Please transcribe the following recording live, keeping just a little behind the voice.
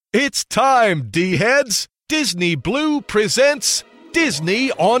It's time, D-heads! Disney Blue presents Disney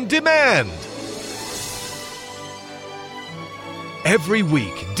On Demand. Every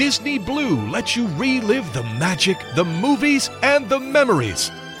week, Disney Blue lets you relive the magic, the movies, and the memories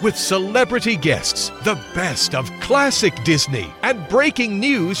with celebrity guests, the best of classic Disney, and breaking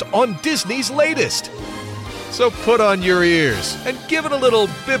news on Disney's latest. So put on your ears and give it a little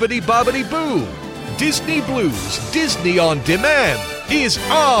bibbidi-bobbidi-boo. Disney Blue's Disney On Demand is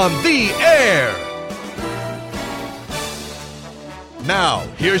on the air. Now,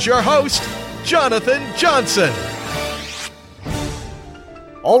 here's your host, Jonathan Johnson.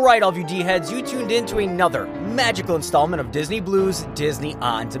 All right, all of you D-heads, you tuned in to another magical installment of Disney Blues Disney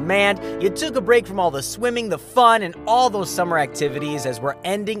On Demand. You took a break from all the swimming, the fun, and all those summer activities as we're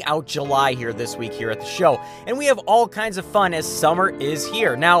ending out July here this week here at the show. And we have all kinds of fun as summer is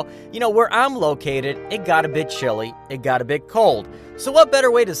here. Now, where I'm located, it got a bit chilly, it got a bit cold. So what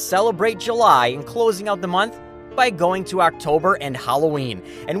better way to celebrate July and closing out the month by going to October and Halloween.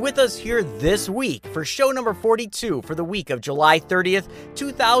 And with us here this week for show number 42 for the week of July 30th,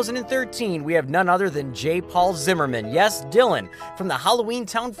 2013, we have none other than J. Paul Zimmerman. Yes, Dylan from the Halloween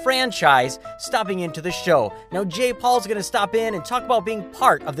Town franchise stopping into the show. Now, J. Paul's going to stop in and talk about being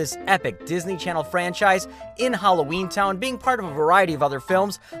part of this epic Disney Channel franchise in Halloween Town, being part of a variety of other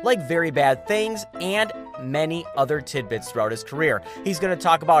films like Very Bad Things and many other tidbits throughout his career. He's going to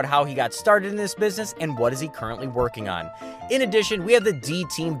talk about how he got started in this business and what is he currently working on. In addition, we have the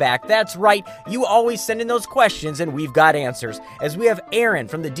D-Team back. That's right, you always send in those questions and we've got answers. As we have Aaron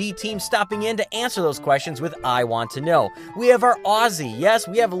from the D-Team stopping in to answer those questions with I Want to Know. We have our Aussie. Yes,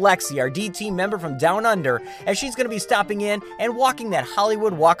 we have Lexi, our D-Team member from Down Under, as she's going to be stopping in and walking that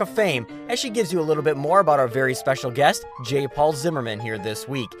Hollywood Walk of Fame as she gives you a little bit more about our very special guest, J. Paul Zimmerman, here this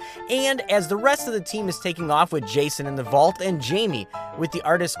week. And as the rest of the team is taking off with Jason in the vault and Jamie with the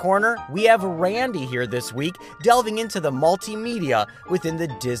Artist Corner, we have Randy here this week delving into the multimedia within the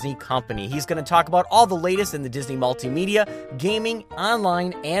Disney company. He's going to talk about all the latest in the Disney multimedia, gaming,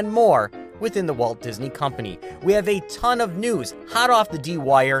 online, and more within the Walt Disney Company. We have a ton of news hot off the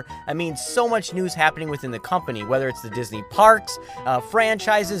D-Wire. I mean, so much news happening within the company, whether it's the Disney parks,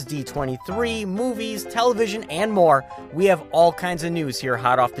 franchises, D23, movies, television, and more. We have all kinds of news here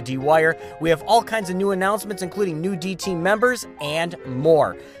hot off the D-Wire. We have all kinds of new announcements, including new D-Team members and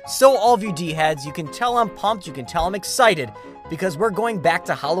more. So all of you D-heads, you can tell I'm pumped, you can tell I'm excited, because we're going back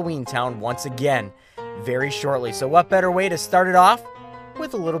to Halloween Town once again very shortly. So what better way to start it off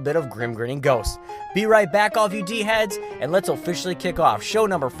with a little bit of Grim Grinning Ghosts. Be right back, all of you D-heads, and let's officially kick off show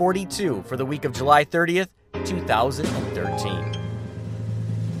number 42 for the week of July 30th, 2013.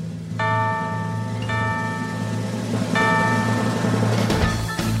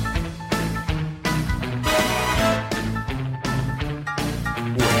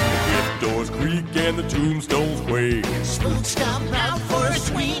 Doors creak and the tombstones quake. Spooks come out for a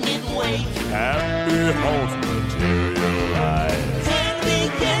swinging wake. Happy haunts materialize. Then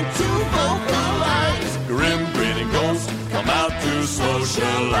begin to vocalize. Grim grinning ghosts come out to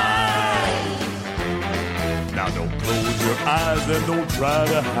socialize. Now don't close your eyes and don't try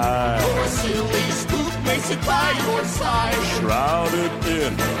to hide. For a silly spook may sit by your side. Shrouded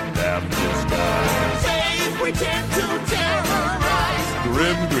in a damp disguise. They pretend to terrorize.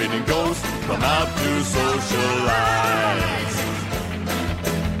 Grim grinning ghosts come out to socialize.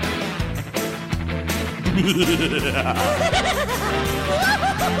 As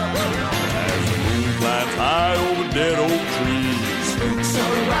the moon climbs high over dead oak trees, Spooks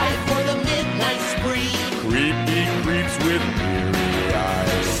arrive for the midnight spree. creepy creeps with weary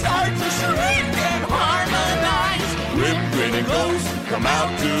eyes. Start to shriek and harmonize. Grim grinning ghosts come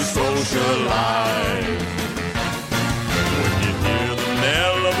out to socialize. When you hear the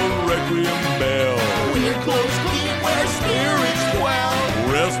knell of a requiem bell, Weird clothes clean where spirits dwell.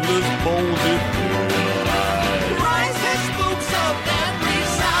 restless bones etherealize. Rise the spooks of every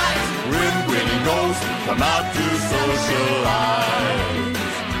size. Grim grinning ghosts come out to socialize.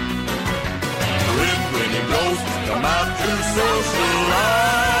 Grim grinning ghosts come out to socialize.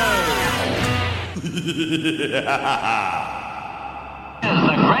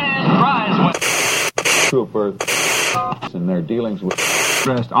 The grand prize was Troopers in their dealings with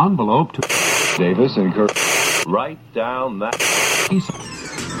addressed envelope to Davis and Kirk. Write down that.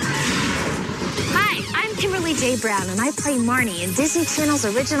 Hi, I'm Kimberly J. Brown, and I play Marnie in Disney Channel's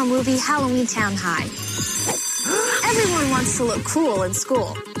original movie, Halloween Town High. Everyone wants to look cool in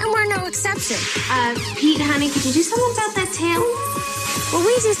school, and we're no exception. Pete, honey, could you do something about that tail? Well,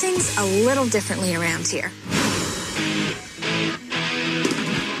 we do things a little differently around here.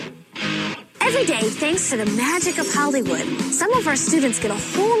 Every day, thanks to the magic of Hollywood, some of our students get a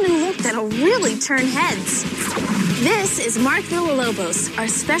whole new look that'll really turn heads. This is Mark Villalobos, our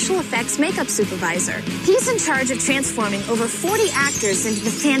special effects makeup supervisor. He's in charge of transforming over 40 actors into the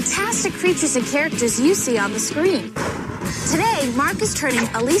fantastic creatures and characters you see on the screen. Today, Mark is turning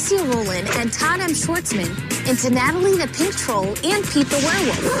Alicia Rowland and Todd M. Schwartzman into Natalie the Pink Troll and Pete the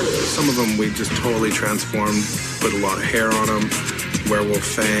Werewolf. Some of them we just totally transformed, put a lot of hair on them, werewolf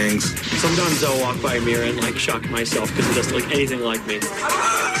fangs. Sometimes I'll walk by a mirror and shock myself because it doesn't look anything like me.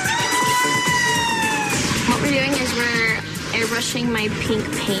 What we're doing is we're airbrushing my pink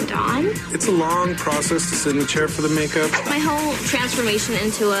paint on. It's a long process to sit in the chair for the makeup. My whole transformation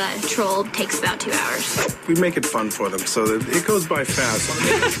into a troll takes about 2 hours. We make it fun for them so that it goes by fast.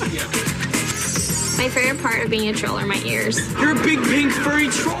 My favorite part of being a troll are my ears. You're a big pink furry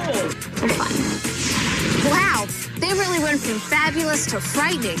troll. They're fun. Wow, they really went from fabulous to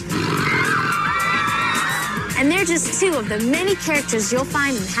frightening. And they're just two of the many characters you'll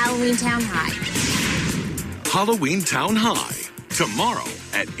find in Halloween Town High. Halloween Town High, tomorrow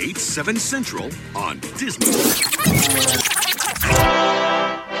at 8, 7 Central on Disney.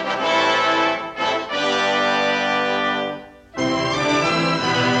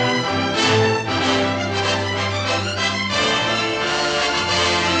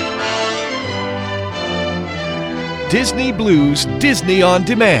 Disney Blues, Disney on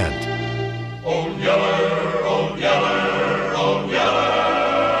Demand. Old Yeller, Old Yeller, Old Yeller.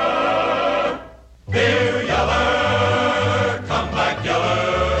 Here, Yeller, come back,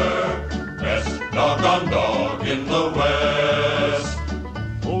 Yeller. Best doggone dog in the West.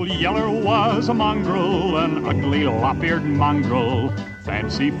 Old Yeller was a mongrel, an ugly lop-eared mongrel,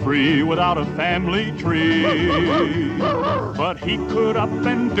 fancy-free without a family tree. But he could up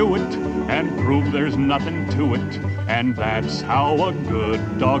and do it, and prove there's nothing to it, and that's how a good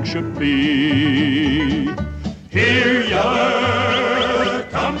dog should be. Here, Yeller,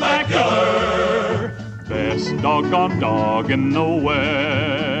 come back, Yeller. Best doggone dog in the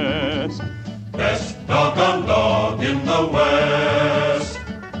West. Best doggone dog in the West.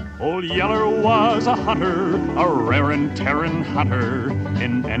 Old Yeller was a hunter, a rarin' tearin' hunter.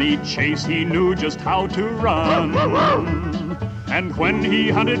 In any chase he knew just how to run. And when he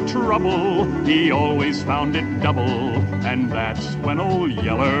hunted trouble, he always found it double. And that's when Old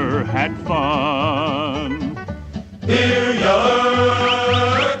Yeller had fun. Here,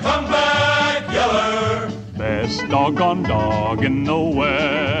 Yeller, come back, Yeller. Best doggone dog in the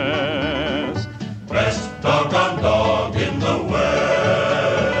West. Best doggone dog in the West.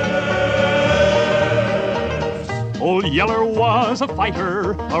 Old Yeller was a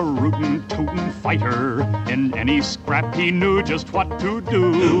fighter, a rootin' tootin' fighter. In any scrap he knew just what to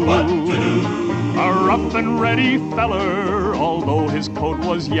do. A rough and ready feller, although his coat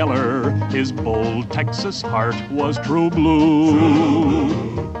was yeller, his bold Texas heart was true blue.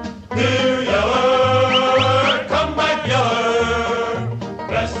 Here, Yeller, come back, Yeller.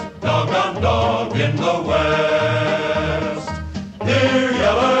 Best doggone dog in the West. Here,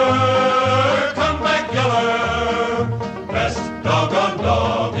 Yeller, come back, Yeller. Best doggone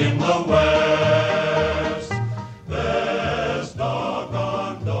dog in the West. Best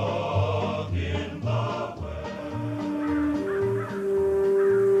doggone dog in the West.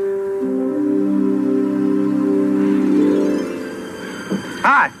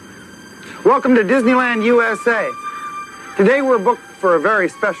 Hi, welcome to Disneyland USA. Today we're booked for a very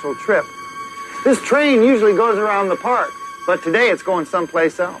special trip. This train usually goes around the park, but today it's going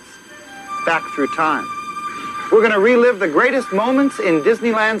someplace else, back through time. We're going to relive the greatest moments in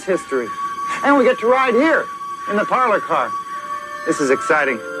Disneyland's history. And we get to ride here in the parlor car. This is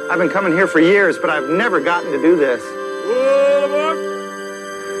exciting. I've been coming here for years, but I've never gotten to do this.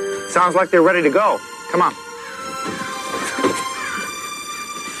 Sounds like they're ready to go. Come on.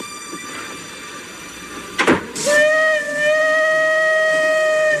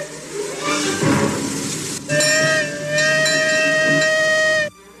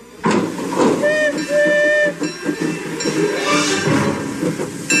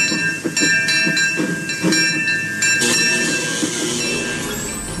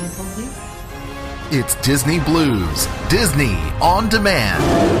 It's Disney Blues, Disney on Demand.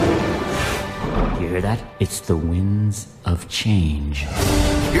 You hear that? It's the winds of change.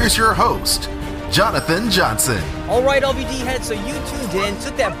 Here's your host, Jonathan Johnson. All right, LVD heads, so you tuned in,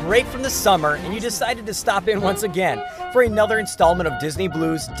 took that break from the summer, and you decided to stop in once again for another installment of Disney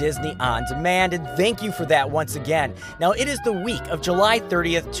Blues, Disney On Demand, and thank you for that once again. Now, it is the week of July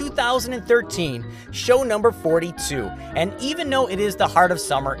 30th, 2013, show number 42, and even though it is the heart of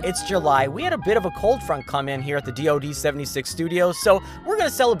summer, it's July, we had a bit of a cold front come in here at the DOD 76 studios, so we're going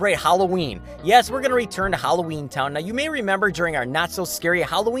to celebrate Halloween. Yes, we're going to return to Halloween Town. Now, you may remember during our not-so-scary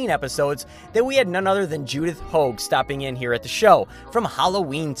Halloween episodes that we had none other than Judith Hogue stopping in here at the show from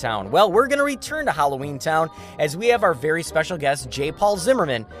Halloween Town. Well, we're going to return to Halloween Town as we have our very special guest, J. Paul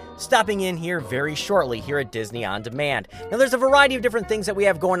Zimmerman, stopping in here very shortly here at Disney On Demand. Now, there's a variety of different things that we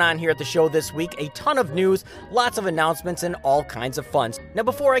have going on here at the show this week, a ton of news, lots of announcements, and all kinds of fun. Now,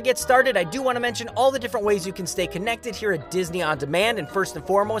 before I get started, I do want to mention all the different ways you can stay connected here at Disney On Demand, and first and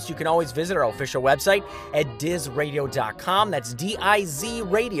foremost, you can always visit our official website at dizradio.com. That's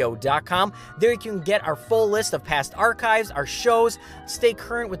DIZradio.com. There you can get our full list of past archives, our shows, stay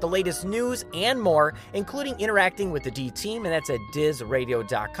current with the latest news, and more, including interacting with the D team, and that's at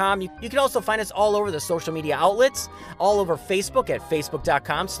dizradio.com. You can also find us all over the social media outlets, all over Facebook at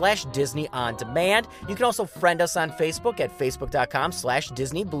facebook.com/DisneyOnDemand. You can also friend us on Facebook at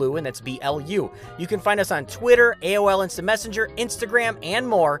facebook.com/DisneyBlue, and that's BLU. You can find us on Twitter, AOL Instant Messenger, Instagram, and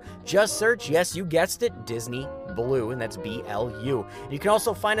more. Just search, yes, you guessed it, Disney Blue, and that's BLU. You can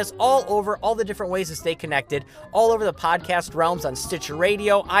also find us all over, all the different ways to stay connected, all over the podcast realms on Stitcher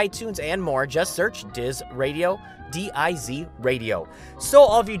Radio, iTunes, and more. Just search Diz Radio, DIZ Radio. So,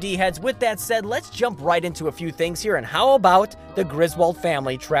 all of you D-heads, with that said, let's jump right into a few things here, and how about the Griswold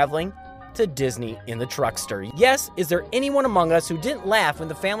family traveling to Disney in the truckster? Yes, is there anyone among us who didn't laugh when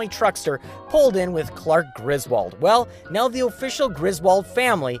the family truckster pulled in with Clark Griswold? Well, now the official Griswold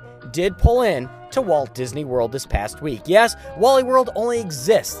family did pull in to Walt Disney World this past week. Yes, Wally World only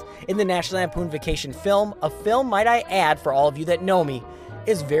exists in the National Lampoon Vacation film. A film, might I add, for all of you that know me,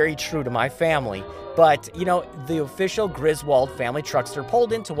 is very true to my family. But, you know, the official Griswold family truckster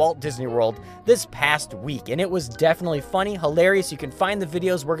pulled into Walt Disney World this past week, and it was definitely funny, hilarious. You can find the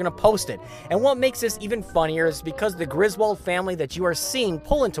videos, we're going to post it. And what makes this even funnier is because the Griswold family that you are seeing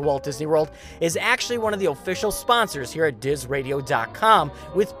pull into Walt Disney World is actually one of the official sponsors here at DizRadio.com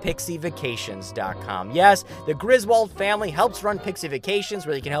with PixieVacations.com. Yes, the Griswold family helps run Pixie Vacations,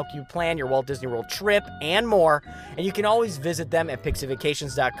 where they can help you plan your Walt Disney World trip and more, and you can always visit them at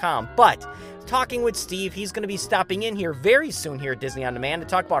PixieVacations.com. But talking with Steve, he's going to be stopping in here very soon here at Disney On Demand to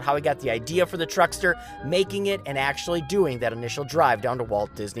talk about how he got the idea for the truckster, making it, and actually doing that initial drive down to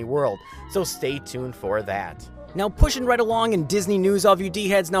Walt Disney World. So stay tuned for that. Now, pushing right along in Disney news, all of you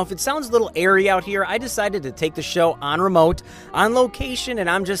D-heads. Now, if it sounds a little airy out here, I decided to take the show on remote, on location, and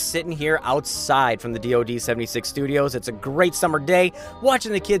I'm just sitting here outside from the DOD 76 studios. It's a great summer day,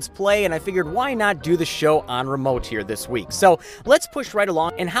 watching the kids play, and I figured why not do the show on remote here this week. So let's push right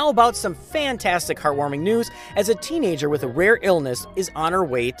along, and how about some fantastic heartwarming news as a teenager with a rare illness is on her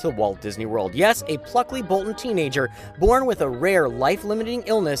way to Walt Disney World. Yes, a pluckily Bolton teenager born with a rare life-limiting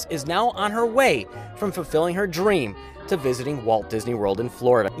illness is now on her way from fulfilling her dream to visiting Walt Disney World in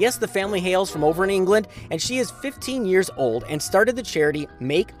Florida. Yes, the family hails from over in England, and she is 15 years old and started the charity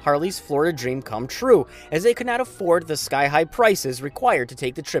Make Harley's Florida Dream Come True, as they could not afford the sky-high prices required to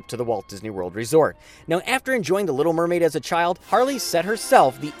take the trip to the Walt Disney World Resort. Now, after enjoying The Little Mermaid as a child, Harley set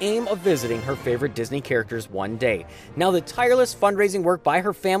herself the aim of visiting her favorite Disney characters one day. Now, the tireless fundraising work by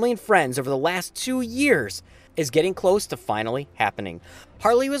her family and friends over the last 2 years is getting close to finally happening.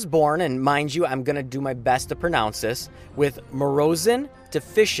 Harley was born, and mind you, I'm going to do my best to pronounce this, with Morozin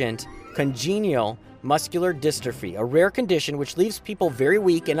Deficient Congenital Muscular Dystrophy, a rare condition which leaves people very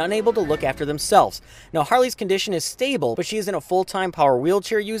weak and unable to look after themselves. Now, Harley's condition is stable, but she is in a full-time power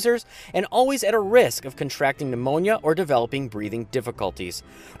wheelchair user and always at a risk of contracting pneumonia or developing breathing difficulties.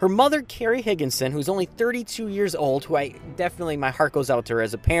 Her mother, Carrie Higginson, who's only 32 years old, who my heart goes out to her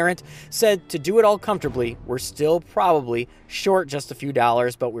as a parent, said to do it all comfortably, we're still probably short just a few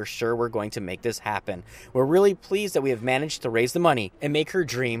dollars, but we're sure we're going to make this happen. We're really pleased that we have managed to raise the money and make her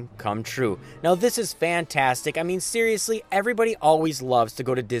dream come true. Now, this is fantastic. I mean, seriously, everybody always loves to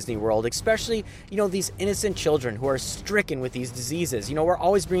go to Disney World, especially, these innocent children who are stricken with these diseases. We're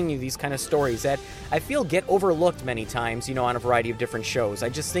always bringing you these kind of stories that I feel get overlooked many times, on a variety of different shows. I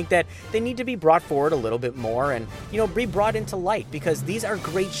just think that they need to be brought forward a little bit more and, be brought into light, because these are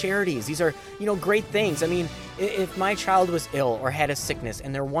great charities. These are, great things. I mean, if my child was ill or had a sickness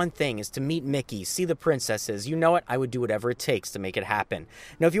and their one thing is to meet Mickey, see the princesses, you know what? I would do whatever it takes to make it happen.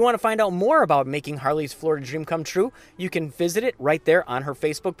 Now, if you want to find out more about making Harley's Florida Dream come true, you can visit it right there on her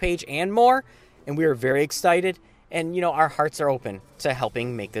Facebook page and more. And we are very excited, and our hearts are open to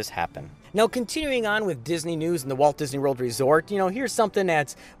helping make this happen. Now, continuing on with Disney news and the Walt Disney World Resort, here's something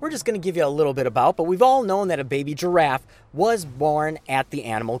that we're just going to give you a little bit about, but we've all known that a baby giraffe was born at the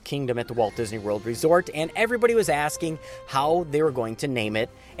Animal Kingdom at the Walt Disney World Resort, and everybody was asking how they were going to name it,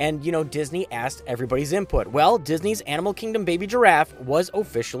 and, Disney asked everybody's input. Well, Disney's Animal Kingdom baby giraffe was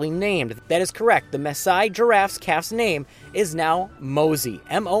officially named. That is correct. The Maasai giraffe's calf's name is now Mosey,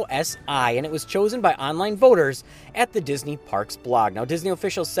 M-O-S-I, and it was chosen by online voters at the Disney Parks blog. Now, Disney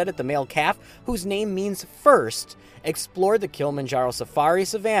officials said that the male calf, whose name means first, explored the Kilimanjaro Safari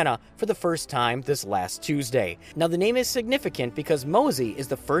Savannah for the first time this last Tuesday. Now, the name is significant because Mosey is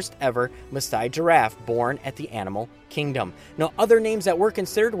the first ever Maasai giraffe born at the Animal Kingdom. Now, other names that were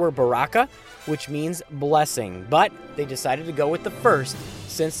considered were Baraka, which means blessing, but they decided to go with the first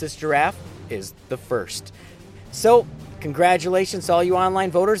since this giraffe is the first. So, congratulations to all you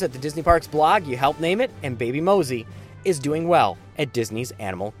online voters at the Disney Parks blog. You helped name it, and baby Mosey is doing well at Disney's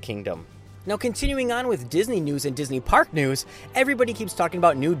Animal Kingdom. Now, continuing on with Disney news and Disney park news, everybody keeps talking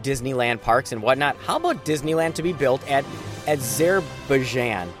about new Disneyland parks and whatnot. How about Disneyland to be built at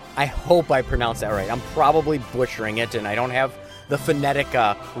Azerbaijan? I hope I pronounced that right. I'm probably butchering it, and I don't have the phonetic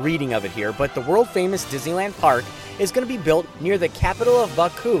reading of it here, but the world-famous Disneyland park is going to be built near the capital of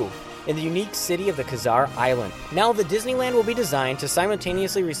Baku, in the unique city of the Khazar Island. Now, the Disneyland will be designed to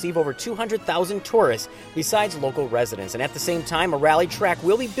simultaneously receive over 200,000 tourists besides local residents, and at the same time, a rally track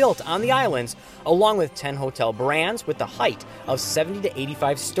will be built on the islands, along with 10 hotel brands with the height of 70 to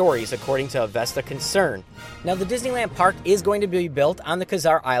 85 stories, according to Avesta Concern. Now, the Disneyland park is going to be built on the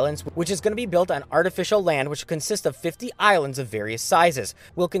Khazar Islands, which is going to be built on artificial land, which will consist of 50 islands of various sizes.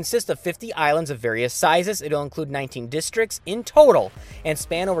 It'll include 19 districts in total and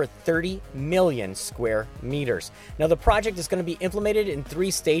span over 30 million square meters. Now, the project is going to be implemented in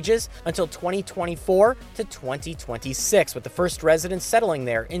 3 stages until 2024 to 2026, with the first residents settling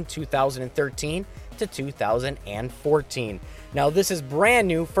there in 2013 to 2014. Now, this is brand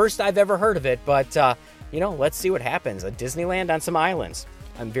new, first I've ever heard of it, but let's see what happens. A Disneyland on some islands.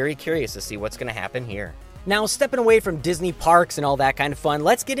 I'm very curious to see what's going to happen here. Now, stepping away from Disney parks and all that kind of fun,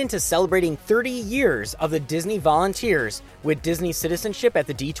 let's get into celebrating 30 years of the Disney Volunteers with Disney Citizenship at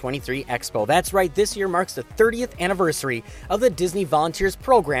the D23 Expo. That's right, this year marks the 30th anniversary of the Disney Volunteers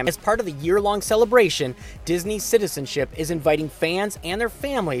program. As part of the year-long celebration, Disney Citizenship is inviting fans and their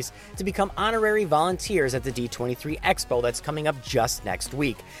families to become honorary volunteers at the D23 Expo that's coming up just next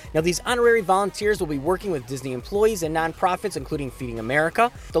week. Now, these honorary volunteers will be working with Disney employees and nonprofits, including Feeding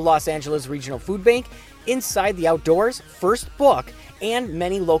America, the Los Angeles Regional Food Bank, Inside the Outdoors, First Book, and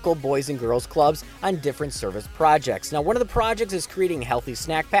many local boys and girls clubs on different service projects. Now, one of the projects is creating healthy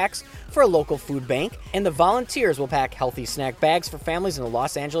snack packs for a local food bank, and the volunteers will pack healthy snack bags for families in the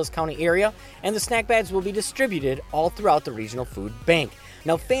Los Angeles County area, and the snack bags will be distributed all throughout the regional food bank.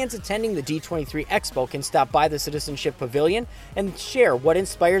 Now, fans attending the D23 Expo can stop by the Citizenship Pavilion and share what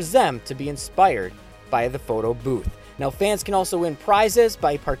inspires them to be inspired by the photo booth. Now, fans can also win prizes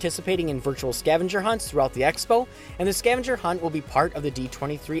by participating in virtual scavenger hunts throughout the expo, and the scavenger hunt will be part of the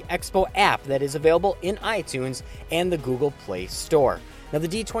D23 Expo app that is available in iTunes and the Google Play Store. Now, the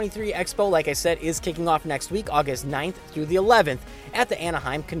D23 Expo, like I said, is kicking off next week, August 9th through the 11th at the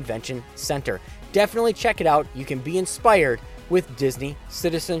Anaheim Convention Center. Definitely check it out. You can be inspired with Disney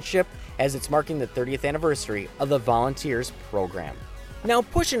Citizenship as it's marking the 30th anniversary of the Volunteers program. Now,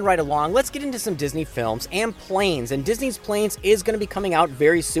 pushing right along, let's get into some Disney films and Planes. And Disney's Planes is going to be coming out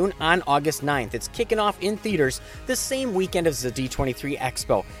very soon on August 9th. It's kicking off in theaters the same weekend as the D23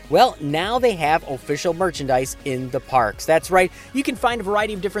 Expo. Well, now they have official merchandise in the parks. That's right, you can find a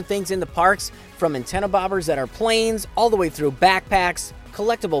variety of different things in the parks, from antenna bobbers that are planes, all the way through backpacks,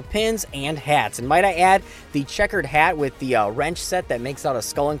 collectible pins, and hats. And might I add, the checkered hat with the wrench set that makes out a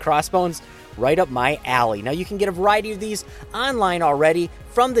skull and crossbones, right up my alley. Now, you can get a variety of these online already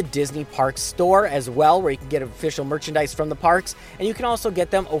from the Disney Parks store as well, where you can get official merchandise from the parks, and you can also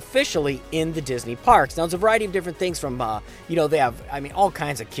get them officially in the Disney parks. Now, there's a variety of different things from, they have, all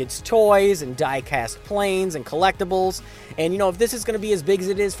kinds of kids' toys and die-cast planes and collectibles. And, if this is going to be as big as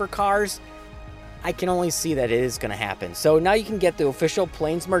it is for cars, I can only see that it is going to happen. So now you can get the official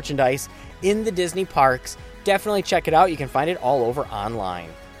Planes merchandise in the Disney parks. Definitely check it out. You can find it all over online.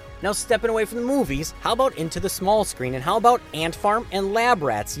 Now, stepping away from the movies, how about into the small screen? And how about Ant Farm and Lab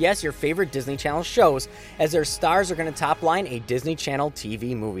Rats? Yes, your favorite Disney Channel shows, as their stars are going to top line a Disney Channel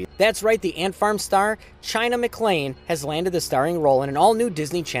TV movie. That's right, the Ant Farm star, China McClain, has landed the starring role in an all-new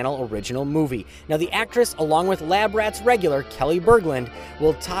Disney Channel original movie. Now, the actress, along with Lab Rats regular Kelly Berglund,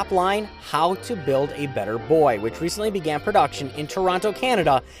 will top-line How to Build a Better Boy, which recently began production in Toronto,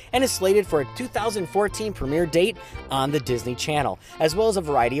 Canada, and is slated for a 2014 premiere date on the Disney Channel, as well as a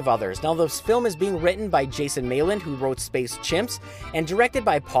variety of others. Now, this film is being written by Jason Mayland, who wrote Space Chimps, and directed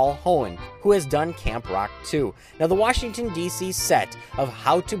by Paul Hohen, who has done Camp Rock 2. Now, the Washington, D.C. set of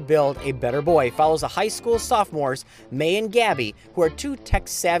How to Build a Better Boy follows a high school sophomores, May and Gabby, who are two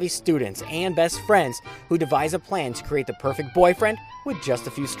tech-savvy students and best friends who devise a plan to create the perfect boyfriend with just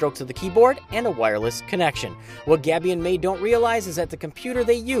a few strokes of the keyboard and a wireless connection. What Gabby and May don't realize is that the computer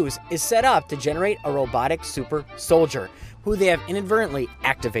they use is set up to generate a robotic super soldier, who they have inadvertently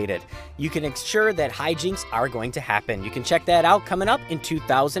activated. You can ensure that hijinks are going to happen. You can check that out coming up in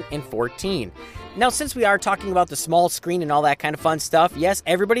 2014. Now, since we are talking about the small screen and all that kind of fun stuff, yes,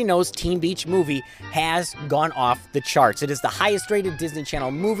 everybody knows Teen Beach Movie has gone off the charts. It is the highest rated Disney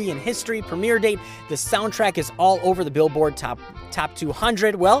Channel movie in history, premiere date. The soundtrack is all over the Billboard Top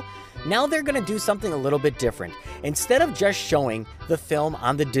 200. Well, now they're going to do something a little bit different. Instead of just showing the film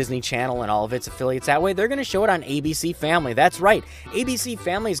on the Disney Channel and all of its affiliates that way, they're going to show it on ABC Family. That's right. ABC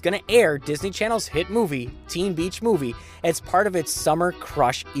Family is going to air Disney Channel's hit movie, Teen Beach Movie, as part of its Summer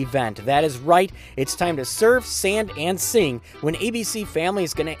Crush event. That is right. It's time to surf, sand, and sing when ABC Family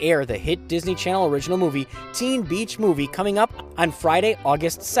is going to air the hit Disney Channel original movie, Teen Beach Movie, coming up on Friday,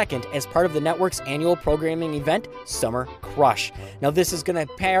 August 2nd, as part of the network's annual programming event, Summer Crush. Now, this is going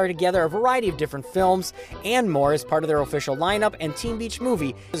to pair together a variety of different films and more as part of their official lineup, and Teen Beach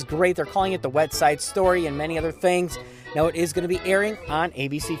Movie is great. They're calling it the Wet Side Story and many other things. Now, it is going to be airing on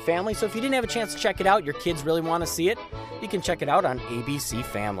ABC Family, so if you didn't have a chance to check it out, your kids really want to see it, you can check it out on ABC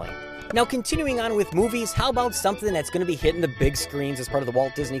Family. Now, continuing on with movies, how about something that's going to be hitting the big screens as part of the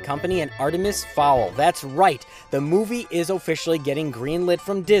Walt Disney Company, and Artemis Fowl. That's right, the movie is officially getting greenlit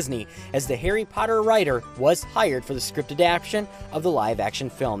from Disney, as the Harry Potter writer was hired for the script adaptation of the live-action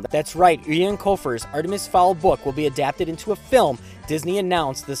film. That's right, Ian Colfer's Artemis Fowl book will be adapted into a film, Disney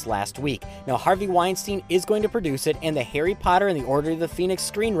announced this last week. Now, Harvey Weinstein is going to produce it, and the Harry Potter and the Order of the Phoenix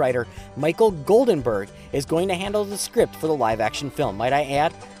screenwriter, Michael Goldenberg, is going to handle the script for the live-action film. Might I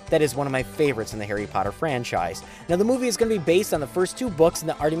add, that is one of my favorites in the Harry Potter franchise. Now, the movie is going to be based on the first two books in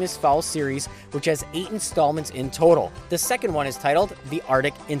the Artemis Fowl series, which has 8 installments in total. The second one is titled The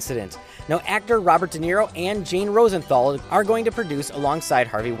Arctic Incident. Now, actor Robert De Niro and Jane Rosenthal are going to produce alongside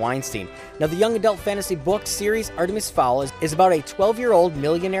Harvey Weinstein. Now, the young adult fantasy book series Artemis Fowl is about a 12-year-old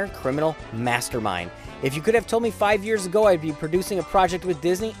millionaire criminal mastermind. If you could have told me 5 years ago I'd be producing a project with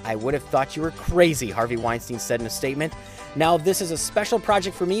Disney, I would have thought you were crazy, Harvey Weinstein said in a statement. Now, this is a special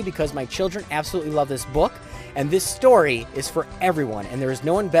project for me because my children absolutely love this book, and this story is for everyone, and there is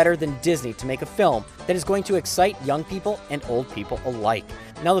no one better than Disney to make a film that is going to excite young people and old people alike.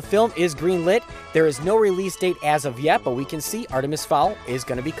 Now, the film is greenlit. There is no release date as of yet, but we can see Artemis Fowl is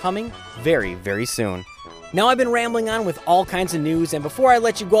going to be coming very, very soon. Now, I've been rambling on with all kinds of news, and before I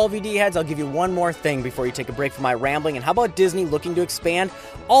let you go, LVD heads, I'll give you one more thing before you take a break from my rambling. And how about Disney looking to expand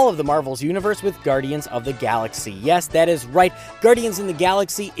all of the Marvel's universe with Guardians of the Galaxy? Yes, that is right. Guardians in the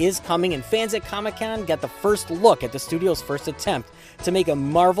Galaxy is coming, and fans at Comic-Con got the first look at the studio's first attempt to make a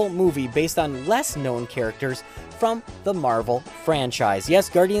Marvel movie based on less-known characters from the Marvel franchise. Yes,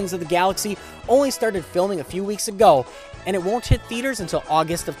 Guardians of the Galaxy only started filming a few weeks ago, and it won't hit theaters until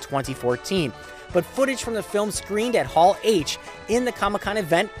August of 2014. But footage from the film screened at Hall H in the Comic-Con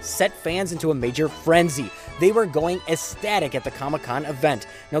event set fans into a major frenzy. They were going ecstatic at the Comic-Con event.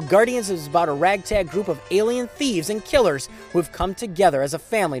 Now, Guardians is about a ragtag group of alien thieves and killers who have come together as a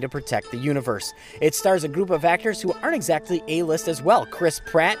family to protect the universe. It stars a group of actors who aren't exactly A-list as well. Chris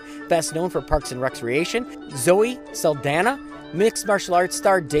Pratt, best known for Parks and Recreation, Zoe Saldana, mixed martial arts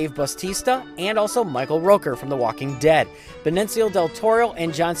star Dave Bautista, and also Michael Rooker from The Walking Dead. Benicio del Toro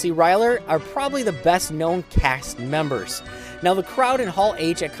and John C. Reilly are probably the best-known cast members. Now, the crowd in Hall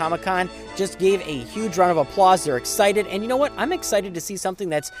H at Comic-Con just gave a huge round of applause. They're excited, and you know what? I'm excited to see something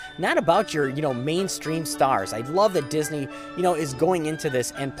that's not about your, mainstream stars. I love that Disney, is going into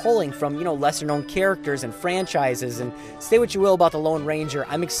this and pulling from, lesser-known characters and franchises, and say what you will about The Lone Ranger,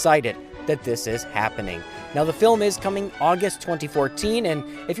 I'm excited that this is happening. Now, the film is coming August 2014, and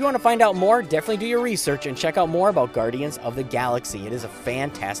if you want to find out more, definitely do your research and check out more about Guardians of the Galaxy. It is a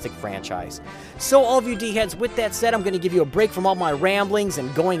fantastic franchise. So, all of you D-heads, with that said, I'm going to give you a break from all my ramblings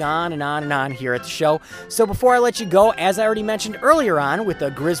and going on and on and on here at the show. So, before I let you go, as I already mentioned earlier on with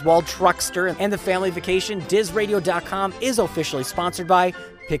the Griswold Truckster and the Family Vacation, DizRadio.com is officially sponsored by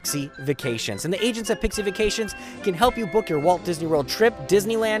Pixie Vacations. And the agents at Pixie Vacations can help you book your Walt Disney World trip,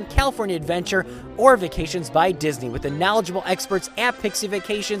 Disneyland, California Adventure, or Vacations by Disney. With the knowledgeable experts at Pixie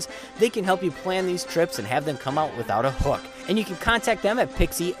Vacations, they can help you plan these trips and have them come out without a hook. And you can contact them at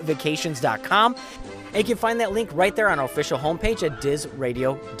pixievacations.com. And you can find that link right there on our official homepage at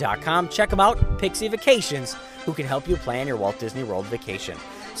DizRadio.com. Check them out, Pixie Vacations, who can help you plan your Walt Disney World vacation.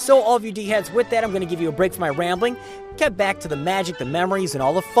 So all of you D-heads, with that, I'm going to give you a break from my rambling. Get back to the magic, the memories, and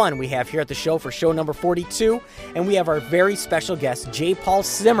all the fun we have here at the show for show number 42. And we have our very special guest, J. Paul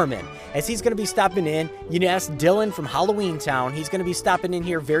Zimmerman, as he's going to be stopping in. Yes, Dylan from Halloween Town. He's going to be stopping in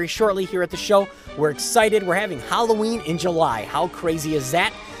here very shortly here at the show. We're excited. We're having Halloween in July. How crazy is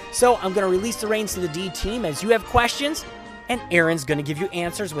that? So I'm going to release the reins to the D team as you have questions, and Aaron's going to give you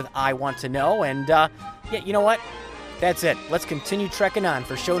answers with I Want to Know. And, yeah, you know what? That's it. Let's continue trekking on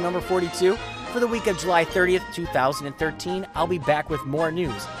for show number 42 for the week of July 30th, 2013. I'll be back with more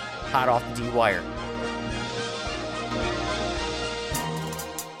news hot off the D-Wire.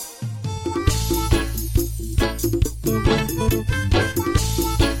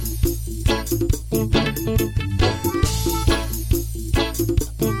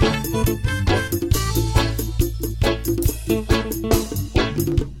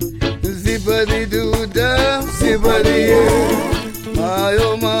 Zippity-doo-dah, zippity-yeah. My,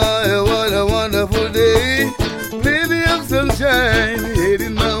 oh my, what a wonderful day. Plenty of sunshine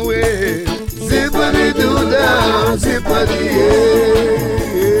heading my way. Zippity-doo-dah,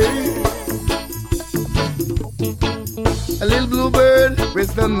 zippity-yeah. A little bluebird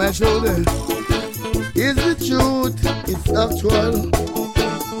rests on my shoulder. Is the truth, it's actual.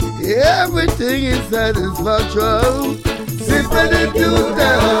 Everything is satisfactory.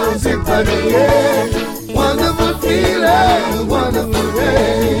 Zippity-doo-dah, zippity-yeah. Wonderful feeling, wonderful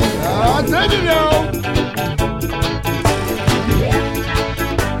day. I'll take it now.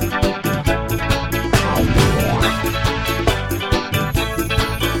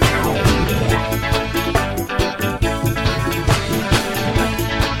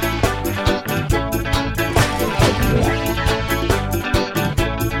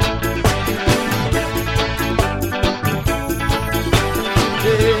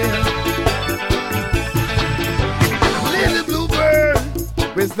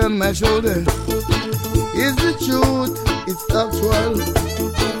 On my shoulder is the truth, it's actual.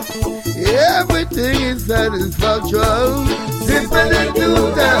 Everything is satisfactory.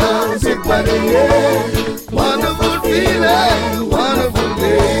 Zippity-doo-dah, zippity-yeah. Wonderful feeling, wonderful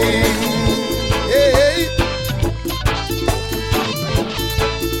day. Hey.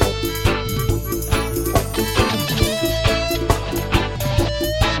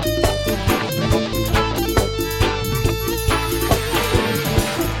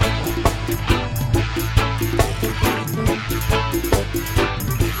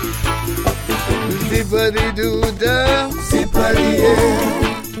 Zippity-doo-dah,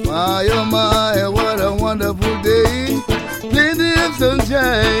 zippity-yeah. My, oh my, what a wonderful day. Plenty of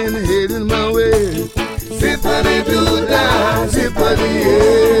sunshine heading my way. Zippity-doo-dah,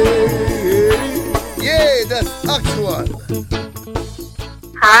 zippity-yeah. Yeah, that's actual.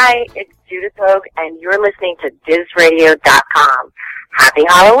 Hi, it's Judith Hogue, and you're listening to DizRadio.com. Happy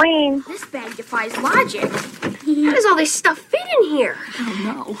Halloween! This bag defies logic. How does all this stuff fit in here? I don't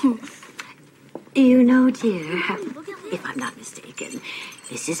know. You know, dear, if I'm not mistaken,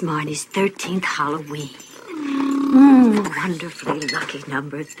 this is Marnie's 13th Halloween. Wonderfully lucky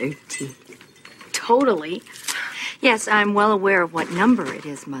number 13. Totally. Yes, I'm well aware of what number it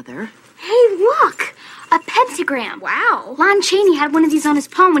is, Mother. Hey, look! A pentagram. Wow. Lon Chaney had one of these on his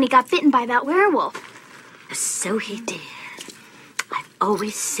palm when he got bitten by that werewolf. So he did. I've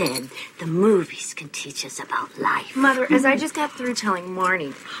always said the movies can teach us about life. Mother, as I just got through telling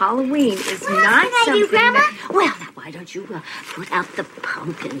Marnie, Halloween is not can something I do, Grandma? Well, now, why don't you put out the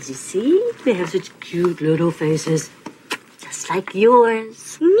pumpkins, you see? They have such cute little faces. Just like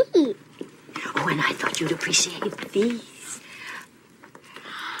yours. Neat. Oh, and I thought you'd appreciate these.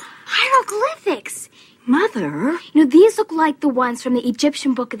 Hieroglyphics. Mother? You know, these look like the ones from the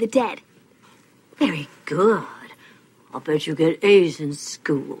Egyptian Book of the Dead. Very good. I'll bet you get A's in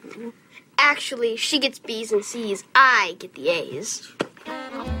school. Actually, she gets B's and C's. I get the A's.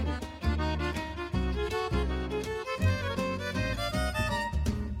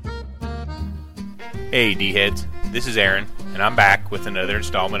 Hey, D-heads. This is Aaron, and I'm back with another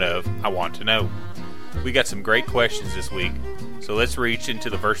installment of I Want to Know. We got some great questions this week, so let's reach into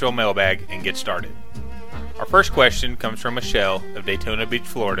the virtual mailbag and get started. Our first question comes from Michelle of Daytona Beach,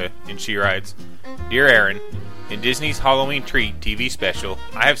 Florida, and she writes, Dear Aaron, in Disney's Halloween Treat TV special,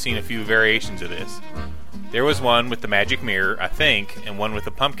 I have seen a few variations of this. There was one with the magic mirror, I think, and one with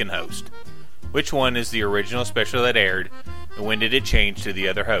the pumpkin host. Which one is the original special that aired, and when did it change to the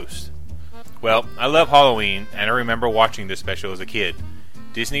other host? Well, I love Halloween, and I remember watching this special as a kid.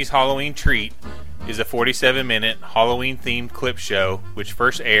 Disney's Halloween Treat is a 47-minute Halloween-themed clip show which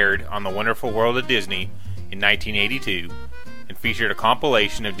first aired on The Wonderful World of Disney in 1982 and featured a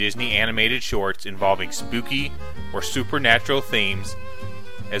compilation of Disney animated shorts involving spooky or supernatural themes,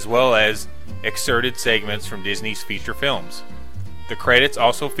 as well as excerpted segments from Disney's feature films. The credits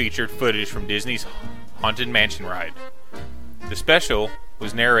also featured footage from Disney's Haunted Mansion ride. The special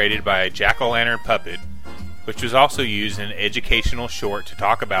was narrated by a jack-o'-lantern puppet, which was also used in an educational short to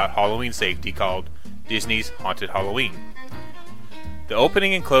talk about Halloween safety called Disney's Haunted Halloween. The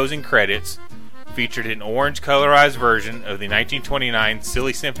opening and closing credits featured an orange colorized version of the 1929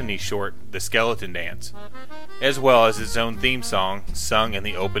 Silly Symphony short The Skeleton Dance, as well as its own theme song sung in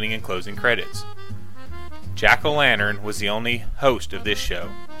the opening and closing credits. Jack-o'-lantern was the only host of this show.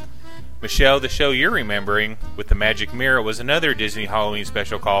 Michelle, the show you're remembering with the magic mirror was another Disney Halloween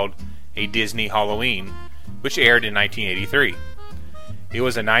special called A Disney Halloween, which aired in 1983. It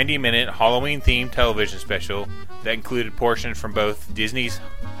was a 90-minute Halloween-themed television special that included portions from both Disney's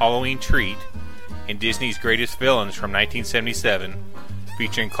Halloween Treat and Disney's Greatest Villains from 1977,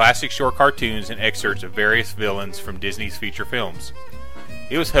 featuring classic short cartoons and excerpts of various villains from Disney's feature films.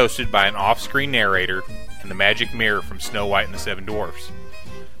 It was hosted by an off-screen narrator and the magic mirror from Snow White and the Seven Dwarfs.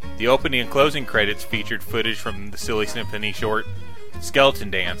 The opening and closing credits featured footage from the Silly Symphony short Skeleton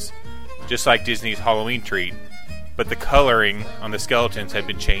Dance, just like Disney's Halloween Treat, but the coloring on the skeletons had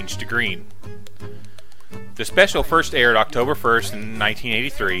been changed to green. The special first aired October 1st in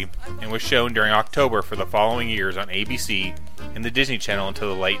 1983 and was shown during October for the following years on ABC and the Disney Channel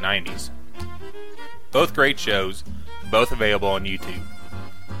until the late 90s. Both great shows, both available on YouTube.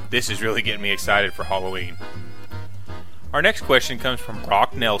 This is really getting me excited for Halloween. Our next question comes from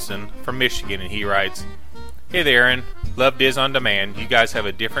Brock Nelson from Michigan, and he writes, "Hey there, Aaron. Love Diz On Demand. You guys have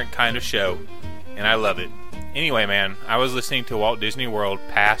a different kind of show, and I love it. Anyway, man, I was listening to Walt Disney World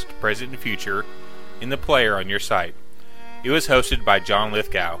Past, Present, and Future in the player on your site. It was hosted by John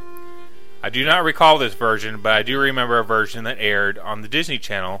Lithgow. I do not recall this version, but I do remember a version that aired on the Disney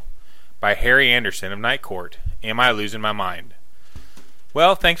Channel by Harry Anderson of Night Court. Am I losing my mind?"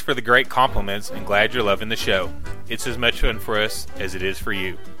 Well, thanks for the great compliments and glad you're loving the show. It's as much fun for us as it is for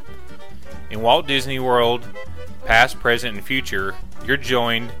you. In Walt Disney World Past, Present, and Future, you're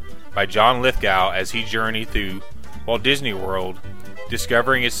joined by John Lithgow as he journeyed through Walt Disney World,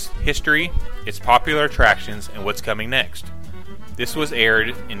 discovering its history, its popular attractions, and what's coming next. This was aired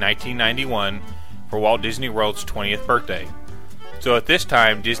in 1991 for Walt Disney World's 20th birthday. So at this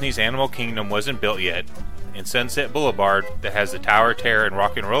time, Disney's Animal Kingdom wasn't built yet, and Sunset Boulevard, that has the Tower of Terror and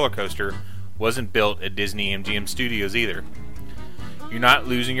Rock and Roller Coaster, wasn't built at Disney MGM Studios either. You're not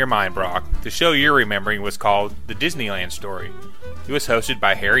losing your mind, Brock. The show you're remembering was called The Disneyland Story. It was hosted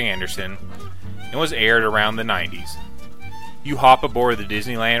by Harry Anderson and was aired around the 90s. You hop aboard the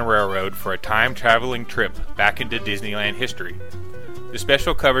Disneyland Railroad for a time-traveling trip back into Disneyland history. The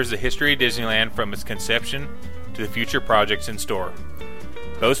special covers the history of Disneyland from its conception to the future projects in store.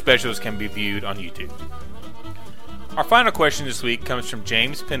 Both specials can be viewed on YouTube. Our final question this week comes from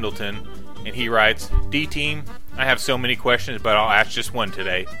James Pendleton, and he writes, "D-Team, I have so many questions, but I'll ask just one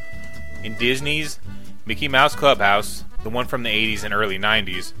today. In Disney's Mickey Mouse Clubhouse, the one from the 80s and early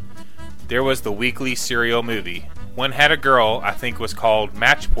 90s, there was the weekly serial movie. One had a girl I think was called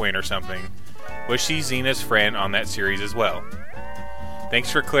Match Point or something. Was she Xena's friend on that series as well? Thanks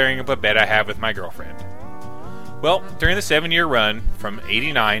for clearing up a bet I have with my girlfriend." Well, during the 7-year run from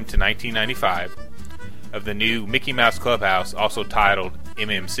 89 to 1995 of the new Mickey Mouse Clubhouse, also titled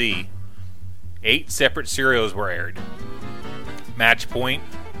MMC, 8 separate serials were aired. Match Point,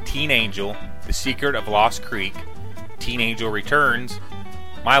 Teen Angel, The Secret of Lost Creek, Teen Angel Returns,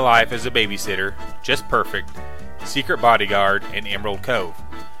 My Life as a Babysitter, Just Perfect, Secret Bodyguard, and Emerald Cove.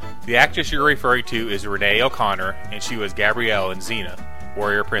 The actress you're referring to is Renee O'Connor, and she was Gabrielle in Xena,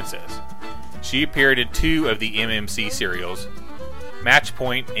 Warrior Princess. She appeared in 2 of the MMC serials, Match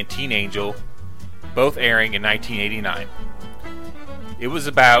Point and Teen Angel, both airing in 1989. It was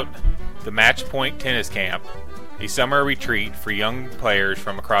about the Match Point Tennis Camp, a summer retreat for young players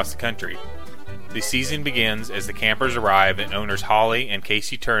from across the country. The season begins as the campers arrive and owners Holly and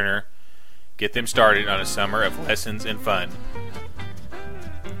Casey Turner get them started on a summer of lessons and fun.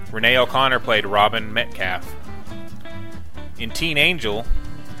 Renee O'Connor played Robin Metcalf. In Teen Angel,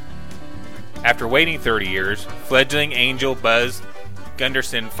 after waiting 30 years, fledgling angel Buzz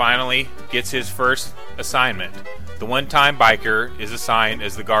Gunderson finally gets his first assignment. The one-time biker is assigned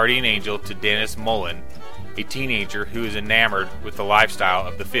as the guardian angel to Dennis Mullen, a teenager who is enamored with the lifestyle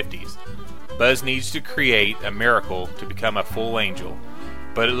of the 50s. Buzz needs to create a miracle to become a full angel,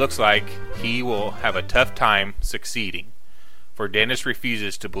 but it looks like he will have a tough time succeeding, for Dennis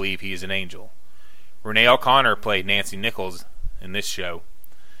refuses to believe he is an angel. Renee O'Connor played Nancy Nichols in this show.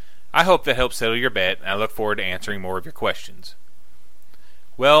 I hope that helps settle your bet, and I look forward to answering more of your questions.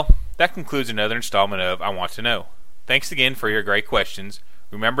 Well, that concludes another installment of I Want to Know. Thanks again for your great questions.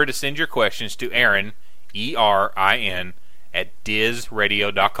 Remember to send your questions to Erin, E-R-I-N, at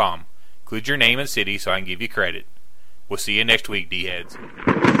DizRadio.com. Include your name and city so I can give you credit. We'll see you next week, D-Heads.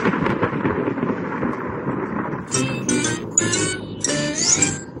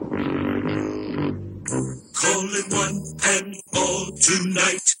 Calling one and all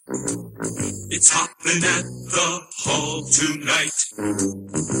tonight. It's hopping at the hall tonight.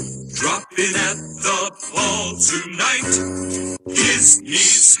 Dropping at the ball tonight.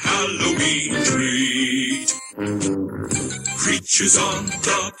 Disney's Halloween treat. Creatures on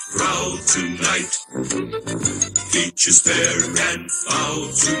the prowl tonight. Features fair and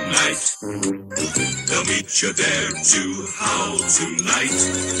foul tonight. They'll meet you there to howl tonight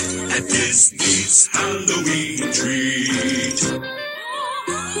at Disney's Halloween treat.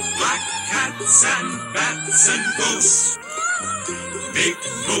 Black cats and bats and ghosts make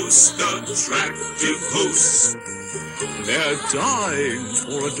most attractive hosts. They're dying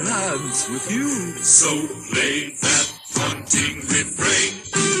for a dance with you. So play that haunting refrain.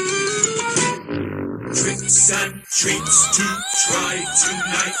 Tricks and treats to try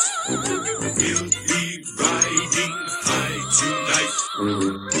tonight. We'll be riding high tonight.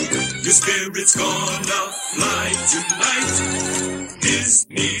 Your spirit's gonna fly tonight.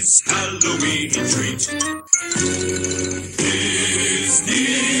 Disney's Halloween treat.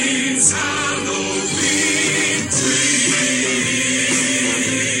 Disney's Halloween treat.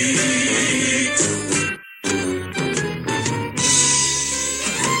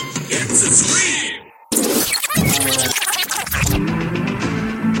 It's a scream.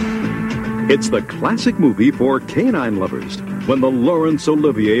 It's the classic movie for canine lovers when the Laurence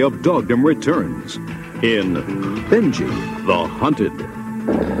Olivier of dogdom returns in Benji the Hunted.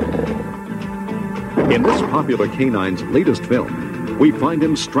 In this popular canine's latest film, we find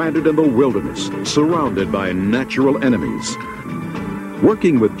him stranded in the wilderness, surrounded by natural enemies.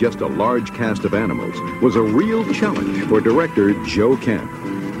 Working with just a large cast of animals was a real challenge for director Joe Camp.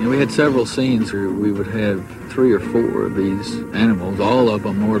 We had several scenes where we would have 3 or 4 of these animals, all of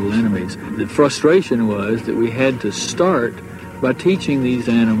them mortal enemies. The frustration was that we had to start by teaching these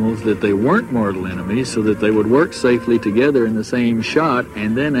animals that they weren't mortal enemies so that they would work safely together in the same shot,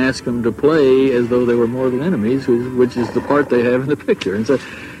 and then ask them to play as though they were mortal enemies, which is the part they have in the picture. And so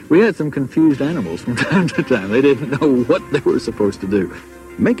we had some confused animals from time to time. They didn't know what they were supposed to do.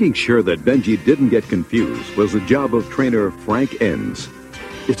 Making sure that Benji didn't get confused was the job of trainer Frank Enns.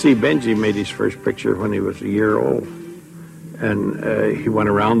 You see, Benji made his first picture when he was a year old, and he went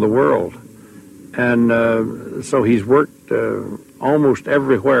around the world. And so he's worked almost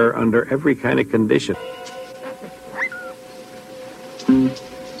everywhere under every kind of condition.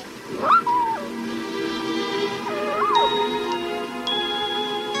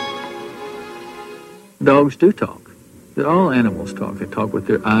 Dogs do talk. All animals talk. They talk with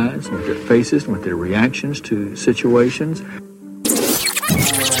their eyes, with their faces, with their reactions to situations.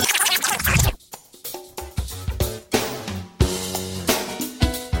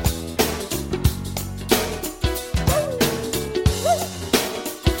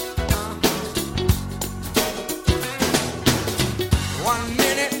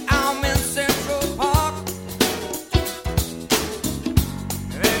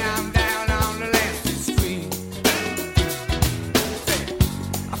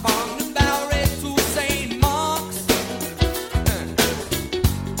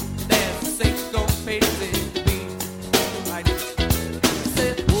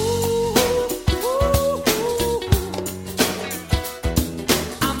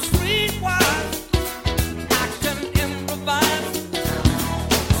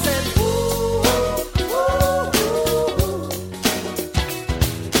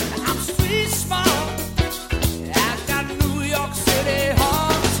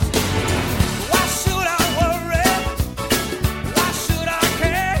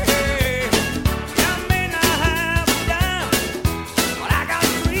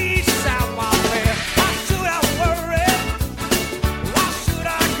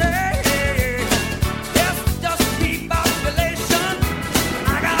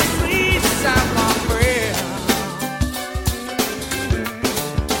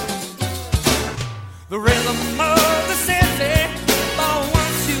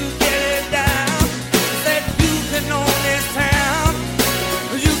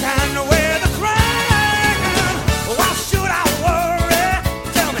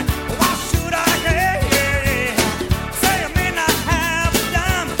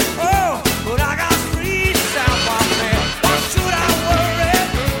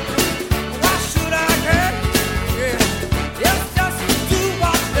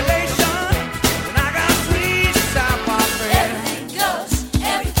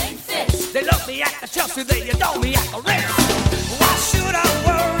 me act the Chelsea, they adore me at the Ritz. Why should I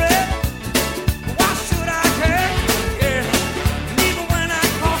worry? Why should I care? Yeah. And even when I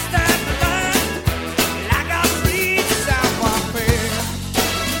cross that line, like I reach South Park Fair.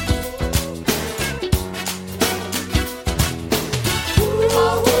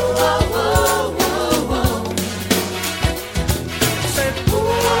 Whoa, whoa, whoa, whoa, whoa. Say, whoa,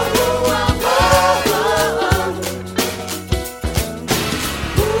 whoa, whoa,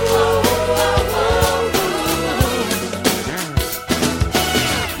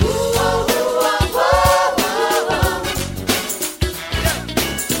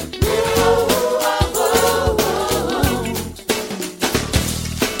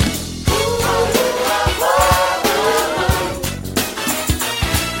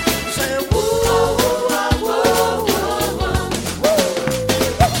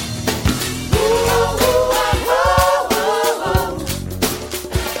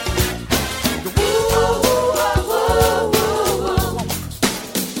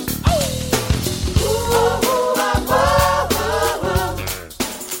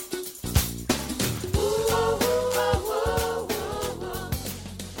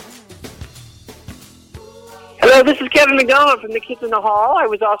 Hello, this is Kevin McDonald from the Kids in the Hall. I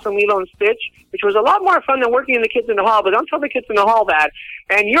was also Lilo and Stitch, which was a lot more fun than working in the Kids in the Hall, but don't tell the Kids in the Hall that.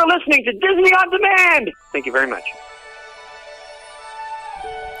 And you're listening to Disney On Demand. Thank you very much.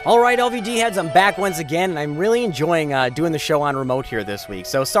 All right, LVD heads, I'm back once again, and I'm really enjoying doing the show on remote here this week.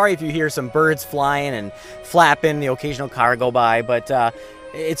 So sorry if you hear some birds flying and flapping, the occasional car go by, but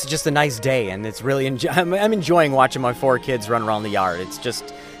it's just a nice day, and it's really I'm enjoying watching my 4 kids run around the yard.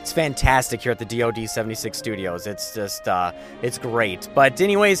 It's fantastic here at the DOD 76 studios. It's just, it's great. But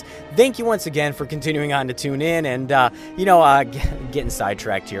anyways, thank you once again for continuing on to tune in and, getting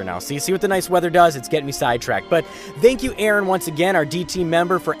sidetracked here now. See what the nice weather does? It's getting me sidetracked. But thank you, Aaron, once again, our D-Team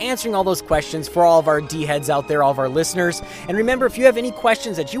member, for answering all those questions for all of our D-heads out there, all of our listeners. And remember, if you have any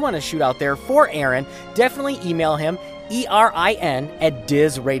questions that you want to shoot out there for Aaron, definitely email him,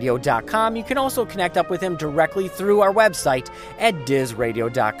 ERIN@DizRadio.com. You can also connect up with him directly through our website at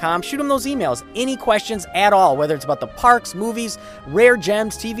DizRadio.com. Shoot him those emails. Any questions at all, whether it's about the parks, movies, rare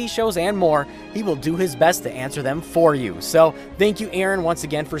gems, TV shows, and more, he will do his best to answer them for you. So thank you, Aaron, once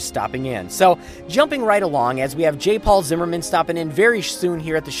again for stopping in. So jumping right along, as we have J. Paul Zimmerman stopping in very soon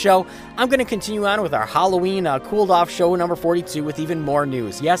here at the show, I'm going to continue on with our Halloween cooled off show number 42 with even more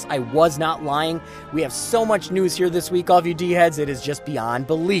news. Yes, I was not lying. We have so much news here this week, all of you D-heads, it is just beyond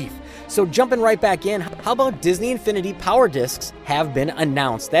belief. So jumping right back in, how about Disney Infinity Power Discs have been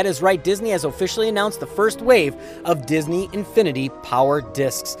announced? That is right, Disney has officially announced the first wave of Disney Infinity Power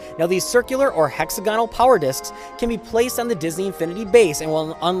Discs. Now these circular or hexagonal power discs can be placed on the Disney Infinity base and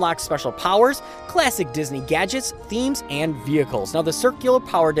will unlock special powers, classic Disney gadgets, themes, and vehicles. Now the circular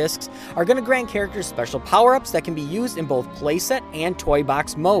power discs are going to grant characters special power-ups that can be used in both playset and toy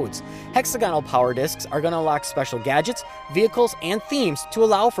box modes. Hexagonal power discs are going to unlock special gadgets, vehicles, and themes to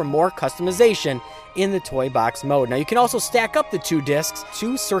allow for more customization in the toy box mode. Now you can also stack up the 2 discs,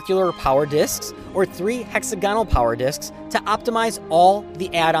 2 circular power discs, or 3 hexagonal power discs to optimize all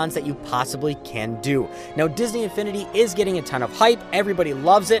the add-ons that you possibly can do. Now Disney Infinity is getting a ton of hype. Everybody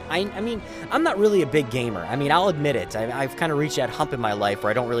loves it. I mean, I'm not really a big gamer. I mean, I'll admit it. I've kind of reached that hump in my life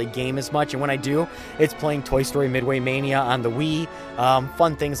where I don't really game as much, and when I do, it's playing Toy Story Midway Mania on the Wii,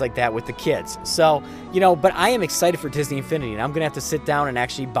 fun things like that with the kids. So, but I am excited for Disney Infinity, and I'm going to have to sit down and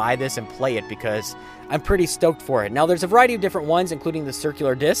actually buy this and play it because I'm pretty stoked for it. Now, there's a variety of different ones, including the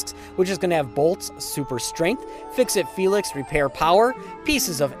circular discs, which is going to have Bolt's Super Strength, Fix-It Felix Repair Power,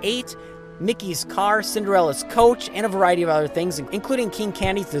 Pieces of 8, Mickey's Car, Cinderella's Coach, and a variety of other things, including King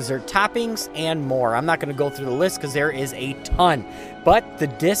Candy's Dessert Toppings and more. I'm not going to go through the list because there is a ton. But the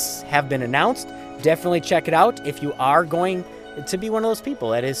discs have been announced. Definitely check it out if you are going to be one of those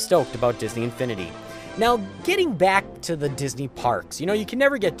people that is stoked about Disney Infinity. Now, getting back to the Disney parks, you can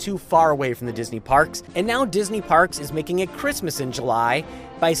never get too far away from the Disney parks, and now Disney Parks is making it Christmas in July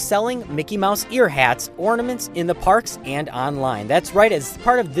by selling Mickey Mouse ear hats, ornaments in the parks and online. That's right, as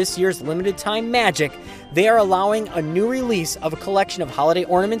part of this year's limited time magic, they are allowing a new release of a collection of holiday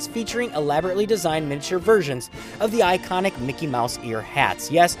ornaments featuring elaborately designed miniature versions of the iconic Mickey Mouse ear hats.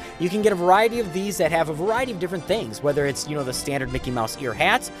 Yes, you can get a variety of these that have a variety of different things, whether it's, the standard Mickey Mouse ear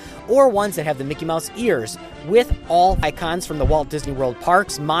hats or ones that have the Mickey Mouse ears with all icons from the Walt Disney World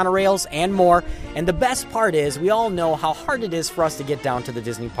parks, monorails, and more. And the best part is we all know how hard it is for us to get down to the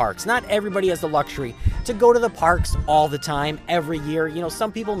Disney parks. Not everybody has the luxury to go to the parks all the time, every year.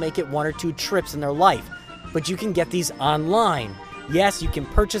 Some people make it 1 or 2 trips in their life, but you can get these online. Yes, you can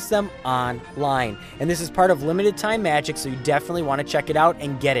purchase them online. And this is part of limited time magic, so you definitely want to check it out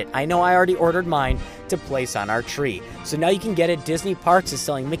and get it. I know I already ordered mine to place on our tree. So now you can get it. Disney Parks is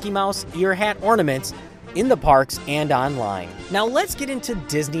selling Mickey Mouse ear hat ornaments in the parks and online. Now let's get into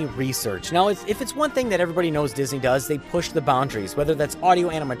Disney research. Now if it's one thing that everybody knows Disney does, they push the boundaries, whether that's audio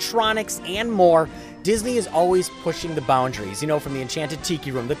animatronics and more. Disney is always pushing the boundaries, from the Enchanted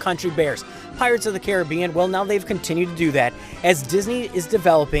Tiki Room, the Country Bears, Pirates of the Caribbean. Well, now they've continued to do that as Disney is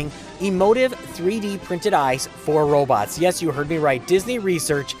developing emotive 3D printed eyes for robots. Yes, you heard me right. Disney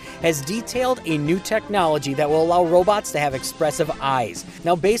Research has detailed a new technology that will allow robots to have expressive eyes.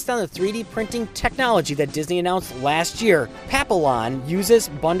 Now, based on the 3D printing technology that Disney announced last year, Papillon uses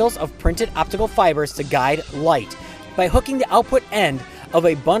bundles of printed optical fibers to guide light. By hooking the output end of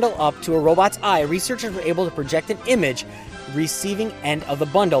a bundle up to a robot's eye, researchers were able to project an image receiving end of the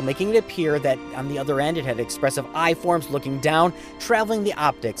bundle, making it appear that on the other end it had expressive eye forms looking down, traveling the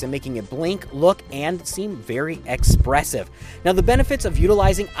optics and making it blink, look, and seem very expressive. Now, the benefits of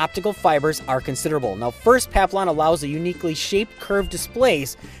utilizing optical fibers are considerable. Now, first, Papillon allows the uniquely shaped curved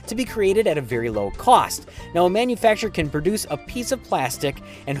displays to be created at a very low cost. Now, a manufacturer can produce a piece of plastic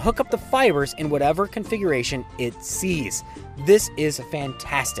and hook up the fibers in whatever configuration it sees. This is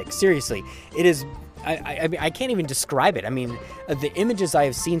fantastic. Seriously, it is. I can't even describe it. I mean, the images I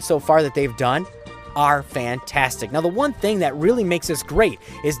have seen so far that they've done are fantastic. Now, the one thing that really makes this great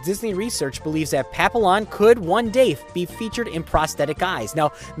is Disney Research believes that Papillon could one day be featured in prosthetic eyes.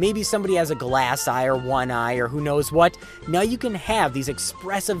 Now, maybe somebody has a glass eye or one eye or who knows what. Now you can have these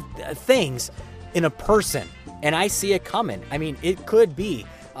expressive things in a person, and I see it coming. I mean, it could be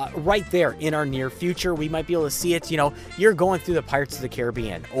right there in our near future. We might be able to see it. You're going through the Pirates of the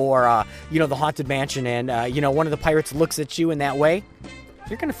Caribbean or, the Haunted Mansion, and, one of the pirates looks at you in that way.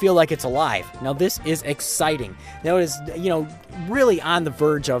 You're going to feel like it's alive. Now, this is exciting. Now, it is, really on the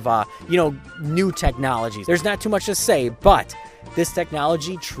verge of, new technologies. There's not too much to say, but this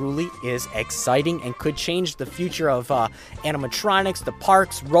technology truly is exciting and could change the future of animatronics, the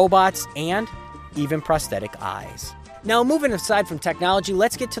parks, robots, and even prosthetic eyes. Now, moving aside from technology,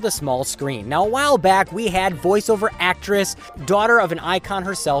 let's get to the small screen. Now, a while back, we had voiceover actress, daughter of an icon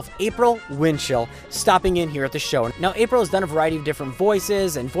herself, April Winchell, stopping in here at the show. Now, April has done a variety of different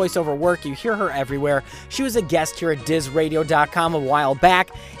voices and voiceover work. You hear her everywhere. She was a guest here at DizRadio.com a while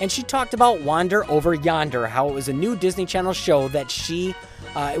back, and she talked about Wander Over Yonder, how it was a new Disney Channel show that she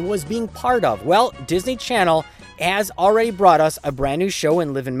was being part of. Well, Disney Channel has already brought us a brand new show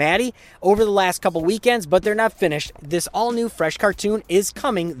in Liv and Maddie over the last couple weekends, but they're not finished. This all-new fresh cartoon is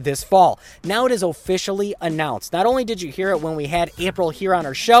coming this fall. Now it is officially announced. Not only did you hear it when we had April here on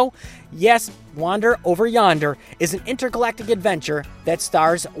our show, yes, Wander Over Yonder is an intergalactic adventure that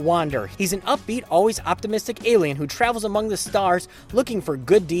stars Wander. He's an upbeat, always optimistic alien who travels among the stars looking for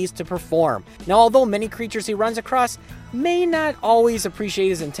good deeds to perform. Now, although many creatures he runs across may not always appreciate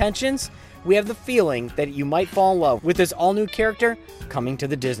his intentions, we have the feeling that you might fall in love with this all-new character coming to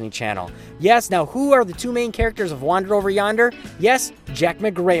the Disney Channel. Yes, now who are the two main characters of Wander Over Yonder? Yes, Jack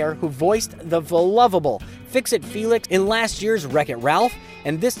McGrayer, who voiced the lovable Fix-It Felix in last year's Wreck-It Ralph,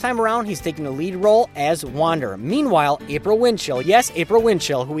 and this time around he's taking the lead role as Wander. Meanwhile, April Winchell, yes, April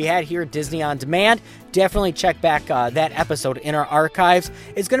Winchell, who we had here at Disney On Demand, definitely check back that episode in our archives,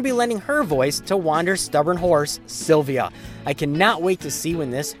 is going to be lending her voice to Wander's stubborn horse, Sylvia. I cannot wait to see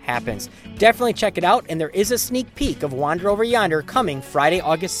when this happens. Definitely check it out, and there is a sneak peek of Wander Over Yonder coming Friday,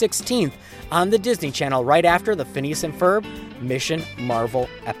 August 16th on the Disney Channel right after the Phineas and Ferb Mission Marvel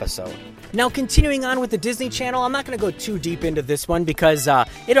episode. Now, continuing on with the Disney Channel, I'm not going to go too deep into this one because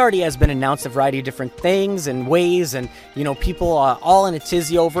it already has been announced a variety of different things and ways, and, people are all in a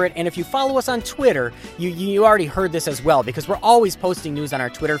tizzy over it. And if you follow us on Twitter, you already heard this as well, because we're always posting news on our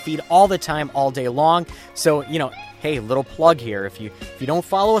Twitter feed all the time, all day long. So, hey, little plug here. If you don't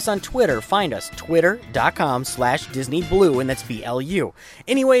follow us on Twitter, find us, twitter.com/DisneyBlue, and that's BLU.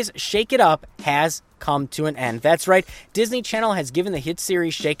 Anyways, Shake It Up has come to an end. That's right, Disney Channel has given the hit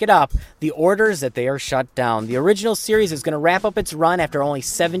series Shake It Up the orders that they are shut down. The original series is going to wrap up its run after only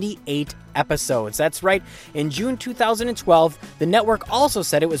 78 episodes. That's right, in June 2012, the network also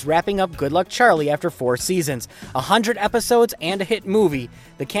said it was wrapping up Good Luck Charlie after 4 seasons, 100 episodes, and a hit movie.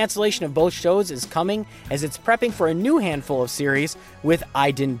 The cancellation of both shows is coming as it's prepping for a new handful of series with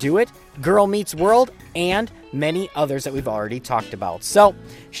I Didn't Do It, Girl Meets World, and many others that we've already talked about. So,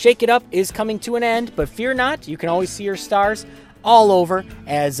 Shake It Up is coming to an end, but fear not, you can always see your stars all over,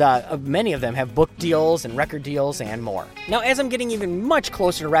 as many of them have book deals and record deals and more. Now, as I'm getting even much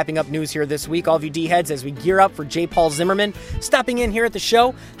closer to wrapping up news here this week, all of you D-heads, as we gear up for J. Paul Zimmerman stopping in here at the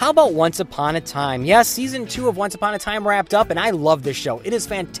show, how about Once Upon a Time? Yes, season 2 of Once Upon a Time wrapped up, and I love this show. It is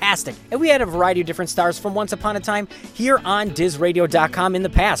fantastic. And we had a variety of different stars from Once Upon a Time here on DizRadio.com in the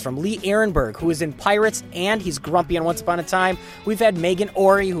past, from Lee Ehrenberg, who is in Pirates, and he's Grumpy on Once Upon a Time. We've had Megan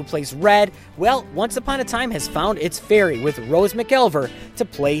Ori, who plays Red. Well, Once Upon a Time has found its fairy with Rose McElver to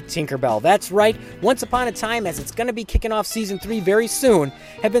play Tinkerbell. That's right, Once Upon a Time, as it's going to be kicking off season 3 very soon,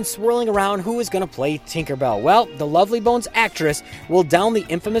 have been swirling around who is going to play Tinkerbell. Well, the Lovely Bones actress will down the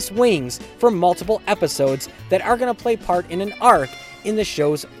infamous wings for multiple episodes that are going to play part in an arc in the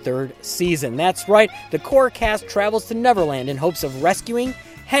show's 3rd season. That's right, the core cast travels to Neverland in hopes of rescuing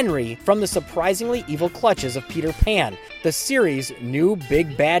Henry from the surprisingly evil clutches of Peter Pan, the series' new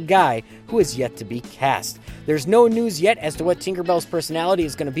big bad guy who is yet to be cast. There's no news yet as to what Tinkerbell's personality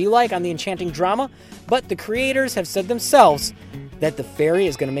is going to be like on the enchanting drama, but the creators have said themselves that the fairy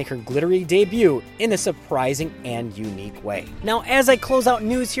is going to make her glittery debut in a surprising and unique way. Now, as I close out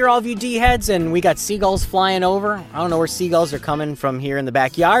news here, all of you D-heads, and we got seagulls flying over. I don't know where seagulls are coming from here in the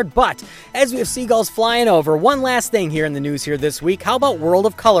backyard, but as we have seagulls flying over, one last thing here in the news here this week. How about World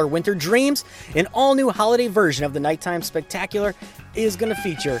of Color Winter Dreams? An all-new holiday version of the Nighttime Spectacular is going to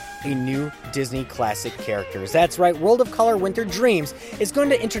feature a new Disney classic characters. That's right, World of Color Winter Dreams is going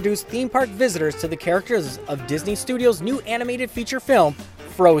to introduce theme park visitors to the characters of Disney Studios' new animated feature film,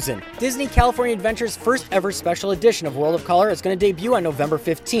 Frozen. Disney California Adventure's first ever special edition of World of Color is going to debut on November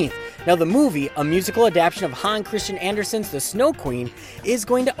 15th. Now, the movie, a musical adaptation of Hans Christian Andersen's The Snow Queen, is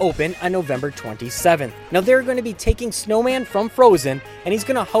going to open on November 27th. Now, they're going to be taking Snowman from Frozen, and he's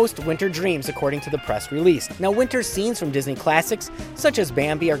going to host Winter Dreams, according to the press release. Now, winter scenes from Disney classics, such as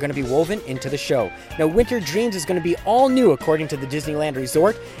Bambi, are going to be woven into the show. Now, Winter Dreams is going to be all new, according to the Disneyland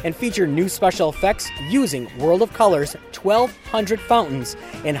Resort, and feature new special effects using World of Color's 1,200 fountains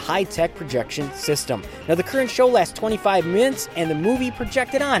and high-tech projection system. Now, the current show lasts 25 minutes, and the movie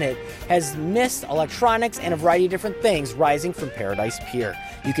projected on it has mist, electronics, and a variety of different things rising from Paradise Pier.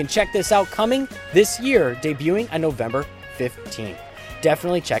 You can check this out coming this year, debuting on November 15th.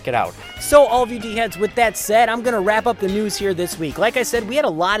 Definitely check it out. So, all of you D-heads, with that said, I'm going to wrap up the news here this week. Like I said, we had a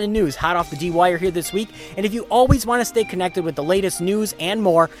lot of news hot off the D-Wire here this week, and if you always want to stay connected with the latest news and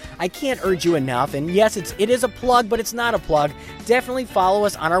more, I can't urge you enough, and yes, it is a plug, but it's not a plug. Definitely follow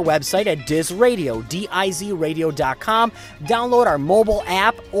us on our website at DizRadio, DizRadio.com, download our mobile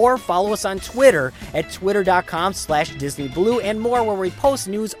app, or follow us on Twitter at twitter.com/DisneyBlue, and more, where we post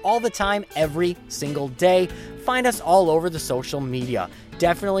news all the time, every single day. Find us all over the social media.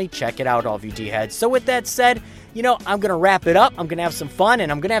 Definitely check it out, all of you D-heads. So with that said, I'm going to wrap it up. I'm going to have some fun,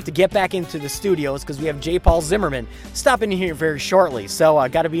 and I'm going to have to get back into the studios because we have J. Paul Zimmerman stopping in here very shortly. So I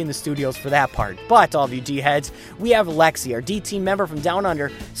got to be in the studios for that part. But all of you D-heads, we have Lexi, our D-Team member from Down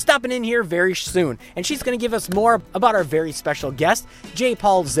Under, stopping in here very soon. And she's going to give us more about our very special guest, J.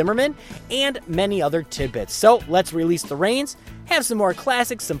 Paul Zimmerman, and many other tidbits. So let's release the reins, have some more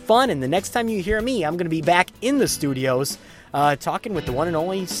classics, some fun, and the next time you hear me, I'm going to be back in the studios talking with the one and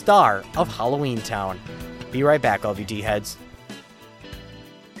only star of Halloween Town. Be right back, all of you D-heads.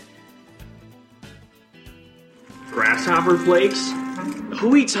 Grasshopper flakes?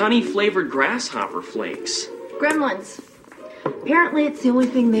 Who eats honey-flavored grasshopper flakes? Gremlins. Apparently it's the only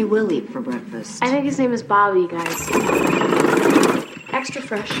thing they will eat for breakfast. I think his name is Bobby, guys. Extra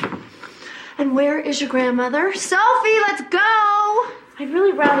fresh. And where is your grandmother? Sophie, let's go! I'd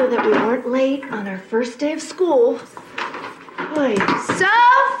really rather that we weren't late on our first day of school. Boy,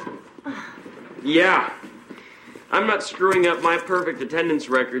 Soph! Yeah. I'm not screwing up my perfect attendance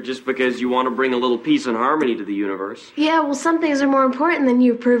record just because you want to bring a little peace and harmony to the universe. Yeah, well, some things are more important than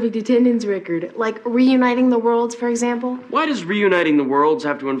your perfect attendance record. Like reuniting the worlds, for example. Why does reuniting the worlds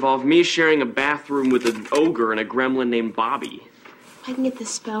have to involve me sharing a bathroom with an ogre and a gremlin named Bobby? If I can get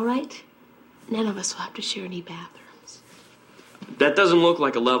this spell right, none of us will have to share any bathrooms. That doesn't look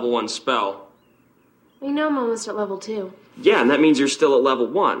like a level 1 spell. We know I'm almost at level 2. Yeah, and that means you're still at level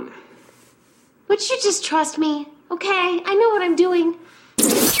 1. Would you just trust me? Okay, I know what I'm doing.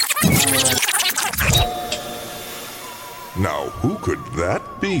 Now, who could that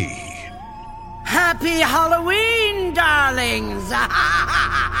be? Happy Halloween, darlings!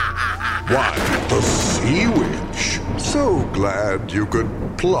 Why, the Sea Witch. So glad you could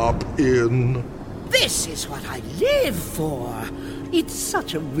plop in. This is what I live for. It's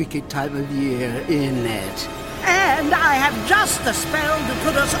such a wicked time of year, isn't it? And I have just the spell to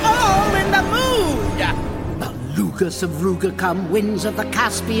put us all in the mood. Belugas of Ruga come winds of the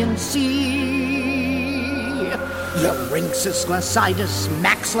Caspian Sea. larynxis, glossidus,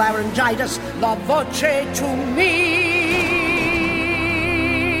 max laryngitis, la voce to me.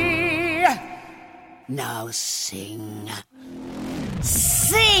 Now sing.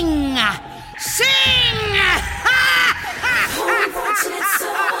 Sing! Sing! Unfortunate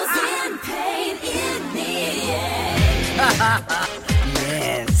souls in pain in the end.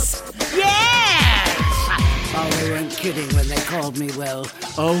 Yes. Yes! Oh, they weren't kidding when they called me, well,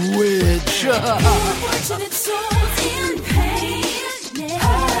 a witch. Unfortunate souls in pain.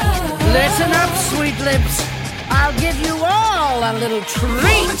 Listen up, sweet lips. I'll give you all a little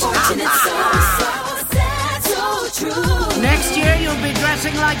treat. Unfortunate souls, so sad, so true. Next year you'll be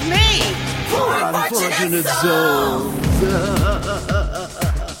dressing like me. Poor unfortunate souls.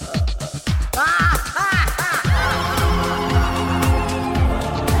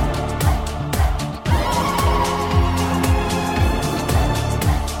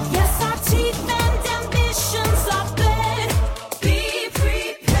 Yes, our teeth and ambitions are bled. Be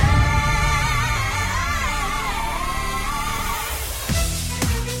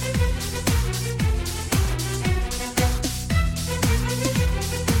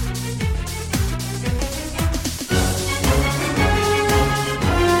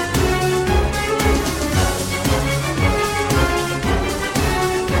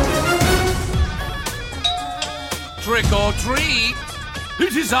Trick or treat!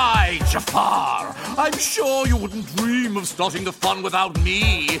 It is I, Jafar. I'm sure you wouldn't dream of starting the fun without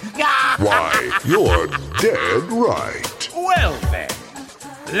me. Why, you're dead right. Well then,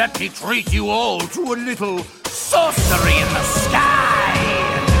 let me treat you all to a little sorcery in the sky.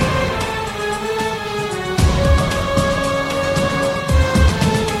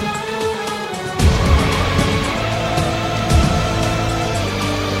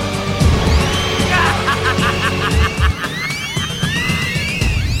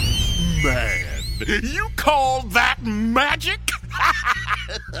 You call that magic?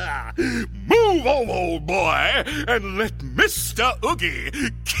 Move over, old boy, and let Mr. Oogie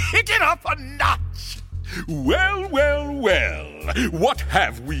kick it up a notch. Well, well, well, what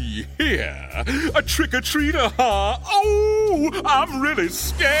have we here? A trick-or-treater, huh? Oh, I'm really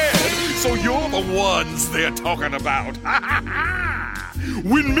scared. So you're the ones they're talking about.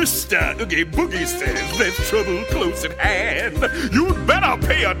 When Mr. Oogie Boogie says there's trouble close at hand, you'd better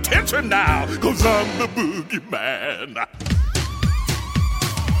pay attention now, 'cause I'm the boogeyman.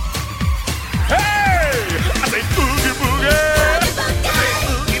 Hey! I say boogie boogie! I say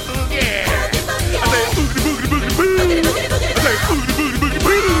boogie boogie! I say boogie boogie boogie boo! I say boogie boogie boogie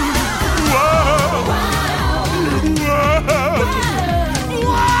boo! Whoa! Whoa!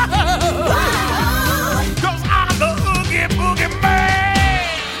 Whoa! 'Cause I'm the Oogie Boogie Man!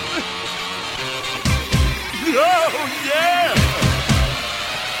 Oh, yeah!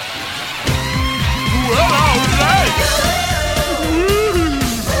 Well, all right!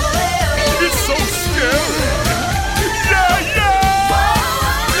 It's so scary! Yeah, yeah!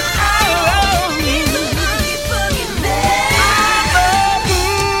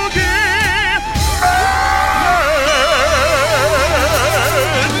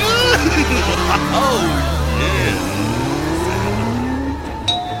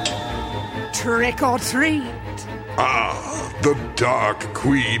 Trick or treat. Ah, the Dark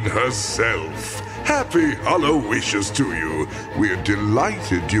Queen herself. Happy Hollow wishes to you. We're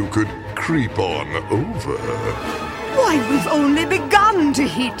delighted you could creep on over. Why, we've only begun to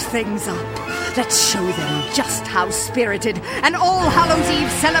heat things up. Let's show them just how spirited an All Hallows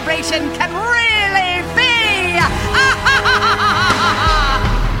Eve celebration can really be!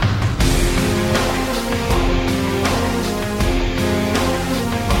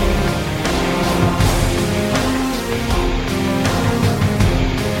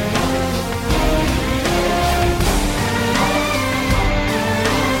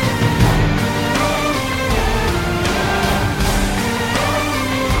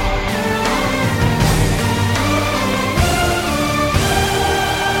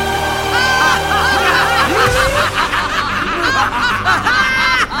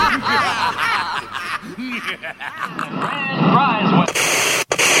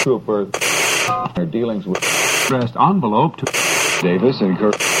 Trooper are dealings with addressed envelope to Davis and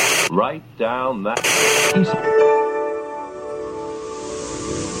Kirk. Write down that.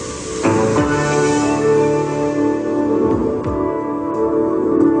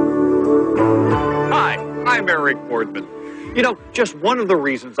 Hi, I'm Eric Boardman. You know, just one of the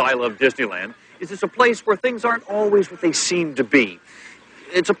reasons I love Disneyland is it's a place where things aren't always what they seem to be.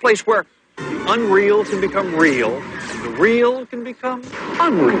 It's a place where the unreal can become real, and the real can become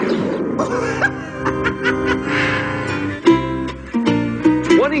unreal.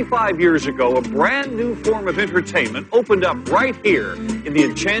 25 years ago, a brand new form of entertainment opened up right here in the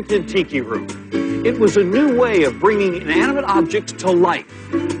Enchanted Tiki Room. It was a new way of bringing inanimate objects to life,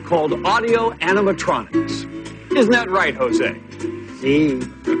 called audio animatronics. Isn't that right, Jose? See.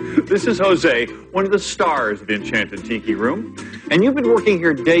 This is Jose, one of the stars of the Enchanted Tiki Room. And you've been working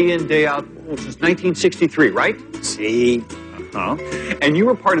here day in, day out since 1963, right? See. Uh-huh. And you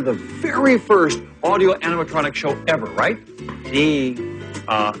were part of the very first audio animatronic show ever, right? See.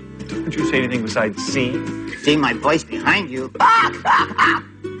 Don't you say anything besides see? See my voice behind you.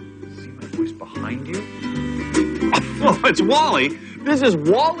 See my voice behind you? Oh, it's Wally. This is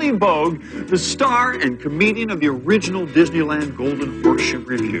Wally Vogue, the star and comedian of the original Disneyland Golden Horseshoe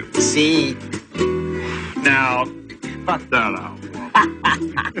Revue. See. Now, cut that out.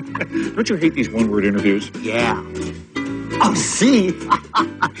 Don't you hate these one-word interviews? Yeah. Oh, see?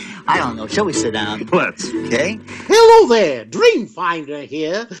 I don't know. Shall we sit down? Let's. Okay. Hello there, Dreamfinder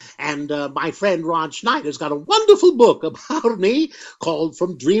here, and my friend Ron Schneider's got a wonderful book about me called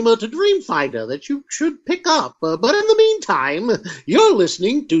From Dreamer to Dreamfinder that you should pick up. But in the meantime, you're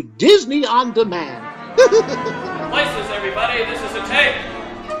listening to Disney On Demand. Places, everybody. This is a tape.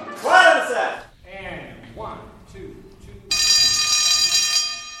 Quiet a sec. And 1, 2, 2.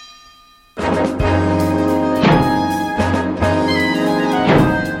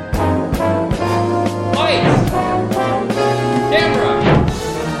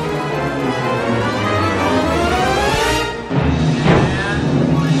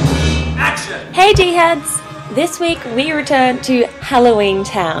 Hey D-Heads! This week we return to Halloween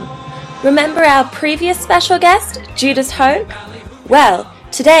Town. Remember our previous special guest, Judas Hogue? Well,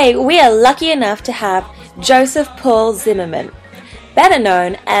 today we are lucky enough to have Joseph Paul Zimmerman, better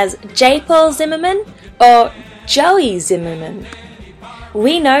known as J. Paul Zimmerman or Joey Zimmerman.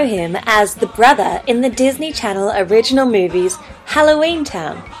 We know him as the brother in the Disney Channel original movies Halloween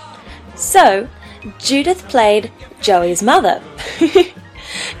Town. So, Judith played Joey's mother.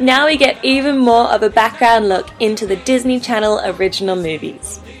 Now we get even more of a background look into the Disney Channel original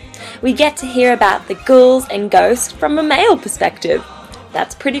movies. We get to hear about the ghouls and ghosts from a male perspective.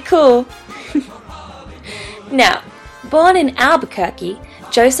 That's pretty cool. Now, born in Albuquerque,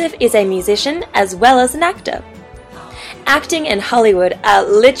 Joseph is a musician as well as an actor. Acting and Hollywood are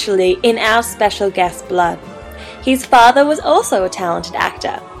literally in our special guest's blood. His father was also a talented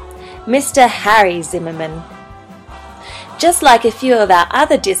actor, Mr. Harry Zimmerman. Just like a few of our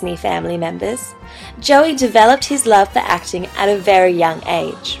other Disney family members, Joey developed his love for acting at a very young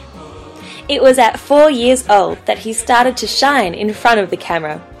age. It was at 4 years old that he started to shine in front of the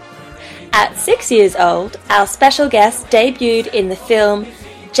camera. At 6 years old, our special guest debuted in the film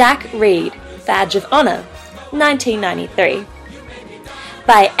Jack Reed, Badge of Honor, 1993.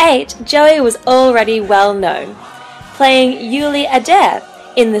 By 8, Joey was already well known, playing Yuli Adair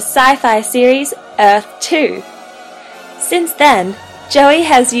in the sci-fi series Earth 2. Since then, Joey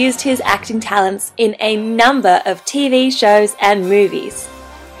has used his acting talents in a number of TV shows and movies,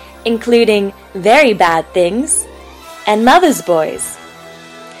 including Very Bad Things and Mother's Boys.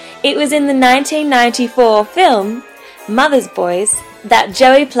 It was in the 1994 film Mother's Boys that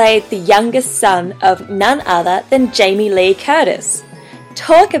Joey played the youngest son of none other than Jamie Lee Curtis.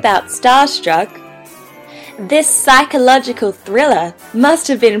 Talk about starstruck! This psychological thriller must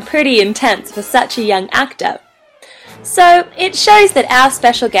have been pretty intense for such a young actor. So it shows that our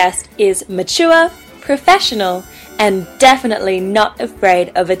special guest is mature, professional, and definitely not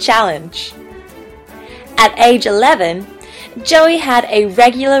afraid of a challenge. At age 11, Joey had a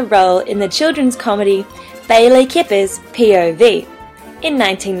regular role in the children's comedy Bailey Kipper's POV in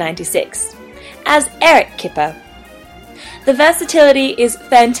 1996 as Eric Kipper. The versatility is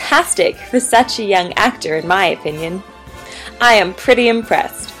fantastic for such a young actor, in my opinion. I am pretty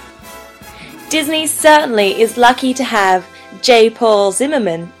impressed. Disney certainly is lucky to have J. Paul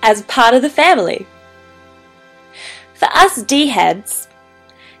Zimmerman as part of the family. For us D-Heads,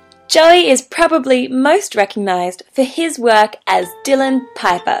 Joey is probably most recognised for his work as Dylan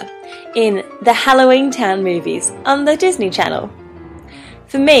Piper in the Halloween Town movies on the Disney Channel.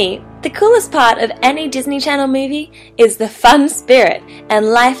 For me, the coolest part of any Disney Channel movie is the fun spirit and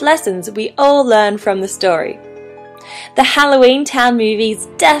life lessons we all learn from the story. The Halloween Town movies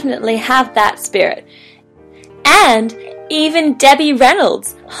definitely have that spirit. And even Debbie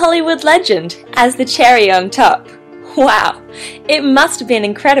Reynolds, Hollywood legend, as the cherry on top. Wow, it must have been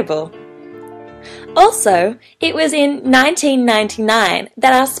incredible. Also, it was in 1999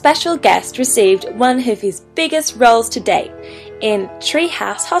 that our special guest received one of his biggest roles to date in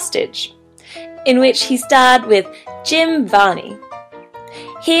Treehouse Hostage, in which he starred with Jim Varney.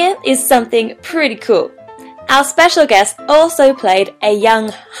 Here is something pretty cool. Our special guest also played a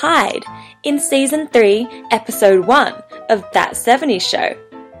young Hyde in Season 3, Episode 1 of That 70s Show.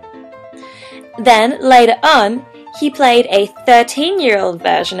 Then, later on, he played a 13-year-old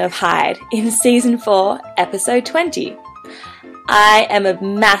version of Hyde in Season 4, Episode 20. I am a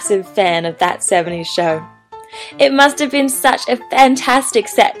massive fan of That 70s Show. It must have been such a fantastic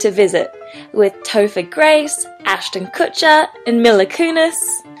set to visit, with Topher Grace, Ashton Kutcher, and Mila Kunis.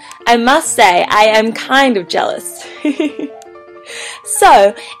 I must say, I am kind of jealous.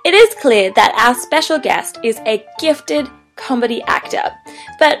 So, it is clear that our special guest is a gifted comedy actor,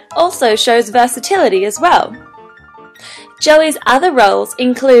 but also shows versatility as well. Joey's other roles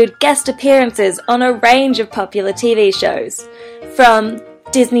include guest appearances on a range of popular TV shows, from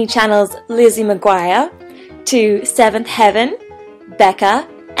Disney Channel's Lizzie McGuire to Seventh Heaven, Becca,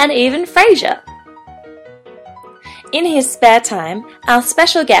 and even Frasier. In his spare time, our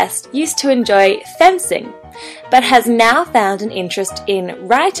special guest used to enjoy fencing, but has now found an interest in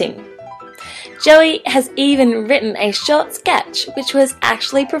writing. Joey has even written a short sketch which was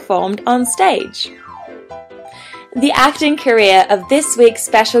actually performed on stage. The acting career of this week's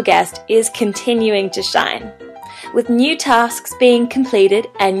special guest is continuing to shine, with new tasks being completed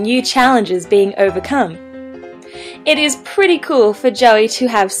and new challenges being overcome. It is pretty cool for Joey to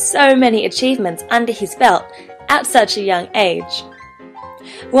have so many achievements under his belt at such a young age.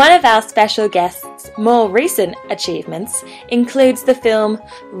 One of our special guest's more recent achievements includes the film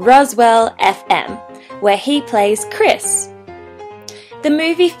Roswell FM, where he plays Chris. The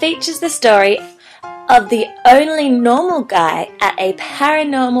movie features the story of the only normal guy at a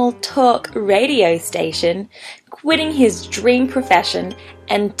paranormal talk radio station quitting his dream profession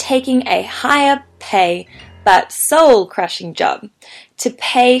and taking a higher pay but soul-crushing job to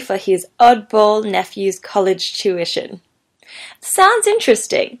pay for his oddball nephew's college tuition. Sounds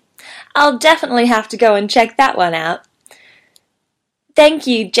interesting. I'll definitely have to go and check that one out. Thank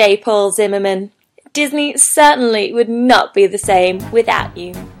you, J. Paul Zimmerman. Disney certainly would not be the same without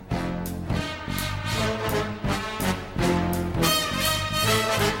you.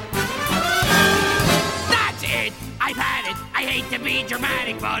 That's it! I've had it! I hate to be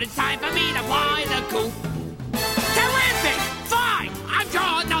dramatic, but it's time for me to fly the coop. Terrific! Fine! I'm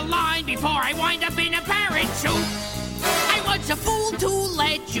drawing the line before I wind up in a parachute. I was a fool to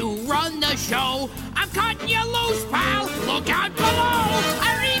let you run the show. I'm cutting you loose, pal. Look out below.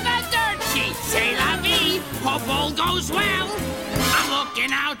 Arrivederci, c'est la vie. Hope all goes well. I'm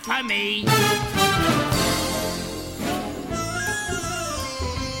looking out for me.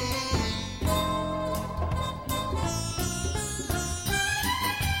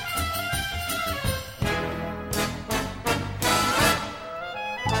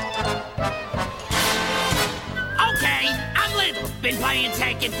 Been playing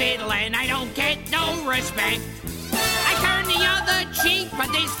second fiddle and I don't get no respect. I turn the other cheek,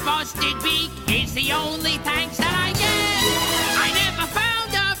 but this busted beak is the only thanks that I get. I never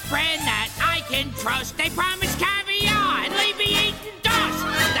found a friend that I can trust. They promise caviar and leave me eating dust.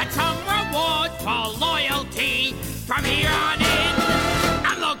 That's some reward for loyalty. From here on in,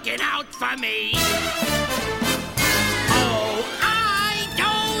 I'm looking out for me. Oh, I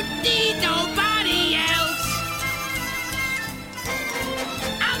don't need nobody else.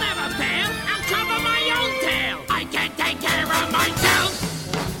 I'll cover my own tail. I can take care of myself.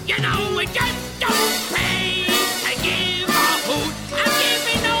 You know it just don't pay to give a hoot. I'm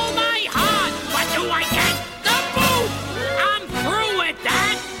giving all my heart. What do I get? The boot. I'm through with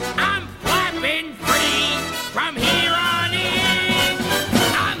that. I'm flapping free. From here on in,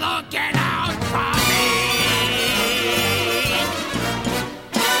 I'm looking out for me.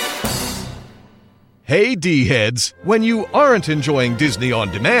 Hey D-heads, when you aren't enjoying Disney On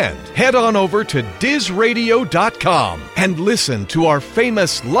Demand, head on over to DizRadio.com and listen to our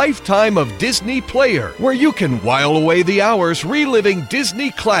famous Lifetime of Disney player, where you can while away the hours reliving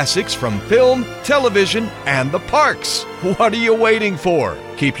Disney classics from film, television, and the parks. What are you waiting for?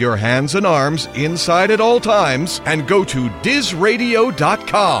 Keep your hands and arms inside at all times and go to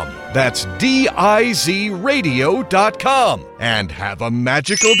DizRadio.com. That's DizRadio.com. And have a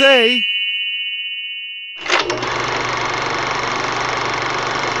magical day.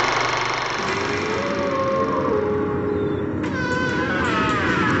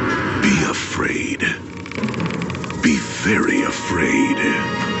 Be afraid. Be very afraid.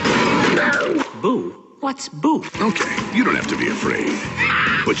 Boo? What's boo? Okay, you don't have to be afraid.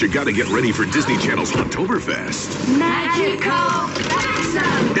 But you gotta get ready for Disney Channel's Hautoberfest. Magical!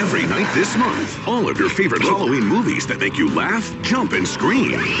 Every night this month, all of your favorite Halloween movies that make you laugh, jump, and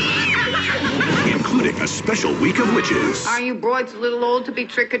scream. Including including a special week of witches. Are you broads a little old to be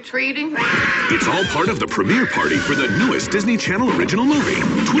trick-or-treating? It's all part of the premiere party for the newest Disney Channel original movie,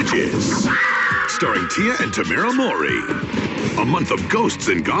 Twitches, starring Tia and Tamara Mori. A month of ghosts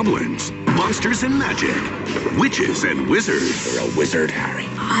and goblins, monsters and magic, witches and wizards. You're a wizard, Harry.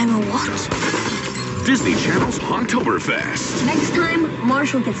 I'm a what? Disney Channel's Honktoberfest. Next time,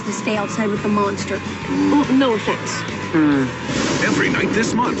 Marshall gets to stay outside with the monster. No offense. Every night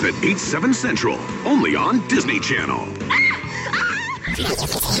this month at 8, 7 Central, only on Disney Channel.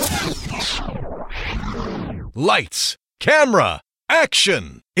 Lights, camera,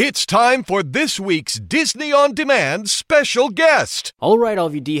 action! It's time for this week's Disney On Demand special guest. All right, all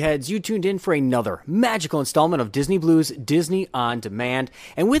of you D-heads, you tuned in for another magical installment of Disney Blues Disney On Demand.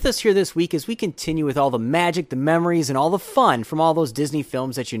 And with us here this week as we continue with all the magic, the memories, and all the fun from all those Disney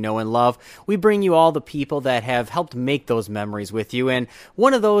films that you know and love, we bring you all the people that have helped make those memories with you. And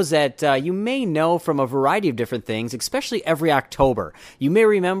one of those that you may know from a variety of different things, especially every October. You may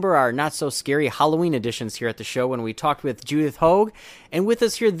remember our not-so-scary Halloween editions here at the show when we talked with Judith Hogue. And with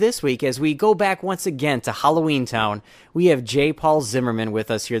us here this week, as we go back once again to Halloween Town, we have J. Paul Zimmerman with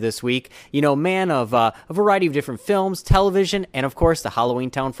us here this week. You know, man of a variety of different films, television, and of course the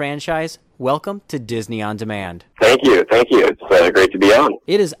Halloween Town franchise. Welcome to Disney On Demand. Thank you. It's great to be on.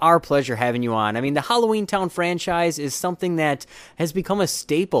 It is our pleasure having you on. I mean, the Halloween Town franchise is something that has become a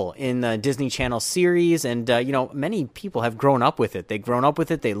staple in the Disney Channel series, and, many people have grown up with it. They've grown up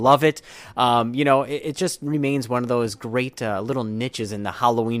with it. They love it. It just remains one of those great little niches in the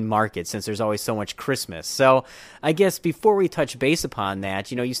Halloween market since there's always so much Christmas. So I guess before we touch base upon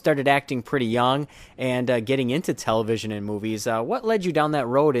that, you started acting pretty young and getting into television and movies. What led you down that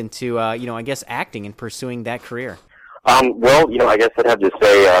road into, acting and pursuing that career? I guess I'd have to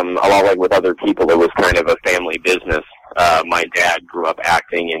say, a lot like with other people, it was kind of a family business. My dad grew up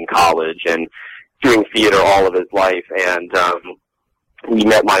acting in college and doing theater all of his life, and he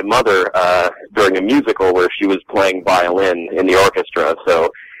met my mother during a musical where she was playing violin in the orchestra, so,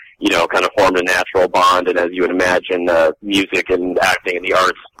 kind of formed a natural bond, and as you would imagine, music and acting and the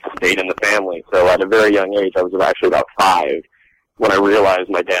arts stayed in the family. So at a very young age, I was actually about 5, when I realized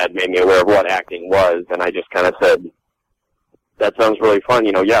my dad made me aware of what acting was, and I just kind of said, that sounds really fun,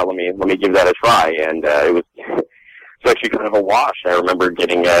 let me give that a try, and it was actually kind of a wash. I remember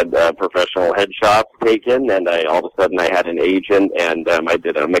getting professional headshots taken, and all of a sudden I had an agent, and I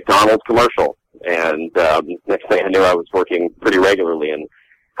did a McDonald's commercial, and next thing I knew I was working pretty regularly and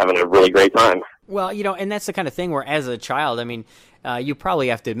having a really great time. Well, and that's the kind of thing where as a child, I mean, you probably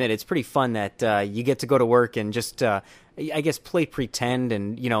have to admit it's pretty fun that you get to go to work and just, play pretend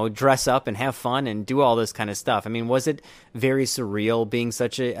and, dress up and have fun and do all this kind of stuff. I mean, was it very surreal being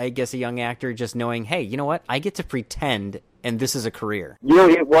such a young actor, just knowing, hey, you know what, I get to pretend and this is a career?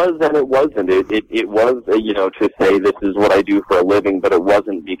 It was and it wasn't. It was, to say this is what I do for a living, but it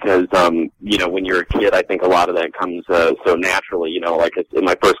wasn't because, when you're a kid, I think a lot of that comes so naturally, like in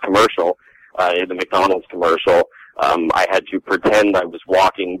my first commercial, in the McDonald's commercial, I had to pretend I was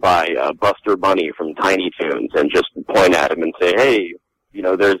walking by Buster Bunny from Tiny Toons and just point at him and say, hey,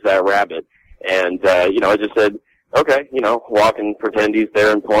 there's that rabbit. And, I just said, okay, walk and pretend he's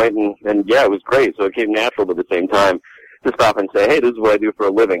there and point. And yeah, it was great. So it came natural, but at the same time to stop and say, hey, this is what I do for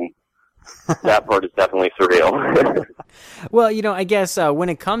a living. That part is definitely surreal. Well, I guess when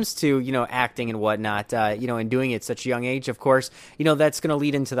it comes to, acting and whatnot, and doing it at such a young age, of course, that's going to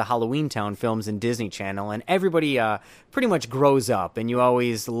lead into the Halloween Town films and Disney Channel. And everybody pretty much grows up, and you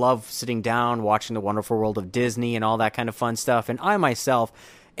always love sitting down, watching The Wonderful World of Disney and all that kind of fun stuff. And I myself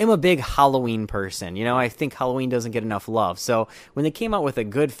am a big Halloween person. I think Halloween doesn't get enough love. So when they came out with a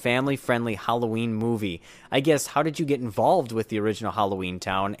good family-friendly Halloween movie, I guess, how did you get involved with the original Halloween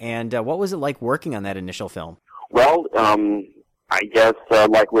Town, and what was it like working on that initial film? Well, I guess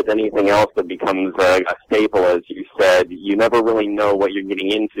like with anything else that becomes a staple, as you said, you never really know what you're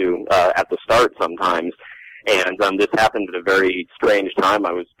getting into at the start sometimes. And this happened at a very strange time.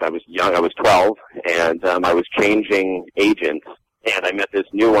 I was young, I was 12, and I was changing agents. And I met this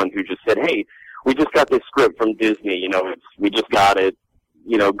new one who just said, hey, we just got this script from Disney, we just got it,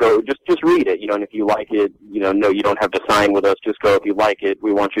 go, just read it, and if you like it, no, you don't have to sign with us, just go if you like it,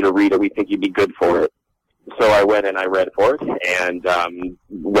 we want you to read it, we think you'd be good for it. So I went and I read for it, and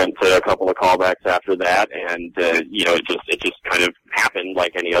went to a couple of callbacks after that, and, it just kind of happened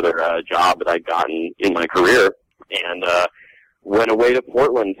like any other job that I'd gotten in my career, and went away to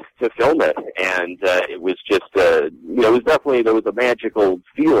Portland to film it, and it was just, it was definitely, there was a magical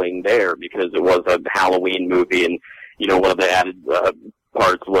feeling there because it was a Halloween movie, and, one of the added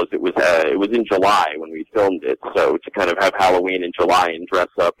parts was it was in July when we filmed it, so to kind of have Halloween in July and dress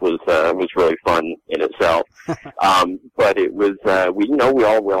up was really fun in itself. But it was we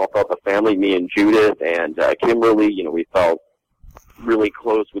all felt a family. Me and Judith and Kimberly, we felt really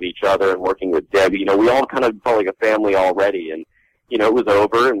close with each other, and working with Debbie, we all kind of felt like a family already. And it was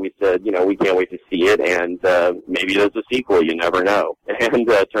over, and we said, we can't wait to see it, and maybe there's a sequel. You never know. And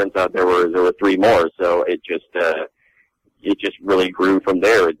turns out there were 3 more. So it just really grew from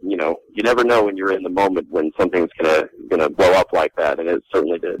there. You never know when you're in the moment when something's gonna blow up like that, and it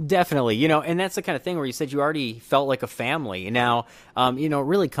certainly did. Definitely, and that's the kind of thing where you said you already felt like a family. Now, it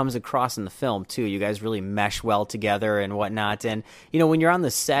really comes across in the film too. You guys really mesh well together and whatnot. And when you're on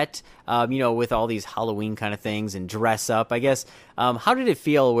the set, with all these Halloween kind of things and dress up, I guess, how did it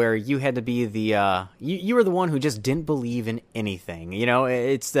feel where you had to be the you were the one who just didn't believe in anything?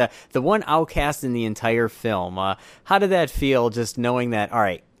 It's the one outcast in the entire film. How did that feel, just knowing that, all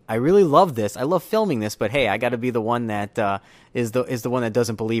right, I really love this, I love filming this, but hey, I got to be the one that is the one that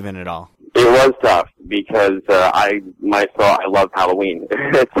doesn't believe in it all? It was tough because I love Halloween.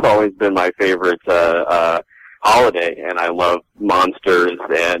 It's always been my favorite holiday, and I love monsters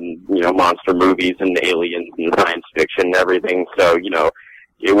and monster movies and aliens and science fiction and everything. So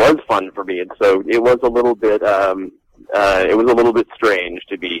it was fun for me, and so it was a little bit strange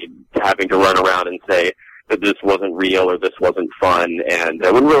to be having to run around and say that this wasn't real or this wasn't fun, and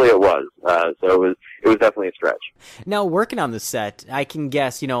when really it was. So it was definitely a stretch. Now, working on the set, I can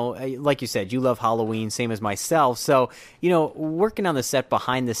guess, like you said, you love Halloween, same as myself. So, working on the set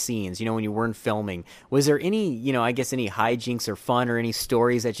behind the scenes, when you weren't filming, was there any, I guess any hijinks or fun or any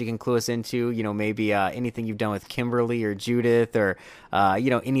stories that you can clue us into? Maybe anything you've done with Kimberly or Judith or,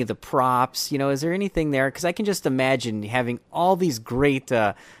 any of the props? Is there anything there? Because I can just imagine having all these great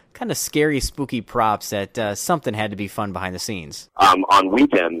kind of scary, spooky props that something had to be fun behind the scenes. On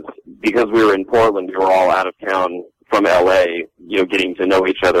weekends, because we were in Portland, we were all out of town from LA, getting to know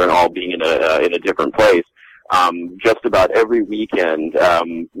each other and all being in a different place. Just about every weekend,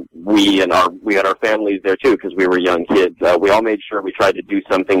 we had our families there too, because we were young kids. We all made sure we tried to do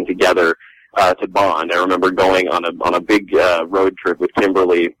something together to bond. I remember going on a big road trip with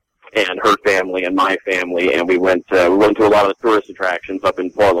Kimberly and her family and my family, and we went to a lot of the tourist attractions up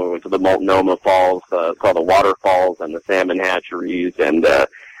in Portland. We went to the Multnomah Falls, saw the waterfalls and the salmon hatcheries, and the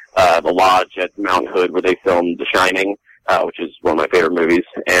lodge at Mount Hood where they filmed The Shining, which is one of my favorite movies.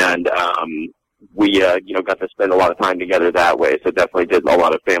 And we got to spend a lot of time together that way. So definitely did a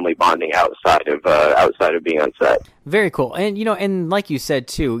lot of family bonding outside of being on set. Very cool. And, and like you said,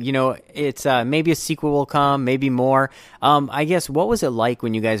 too, it's maybe a sequel will come, maybe more. I guess, what was it like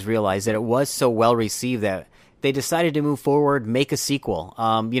when you guys realized that it was so well received that they decided to move forward, make a sequel,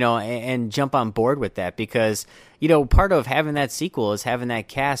 and jump on board with that? Because, part of having that sequel is having that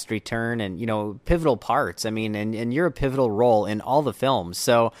cast return and, pivotal parts. I mean, and you're a pivotal role in all the films.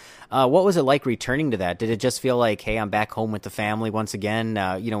 So what was it like returning to that? Did it just feel like, hey, I'm back home with the family once again,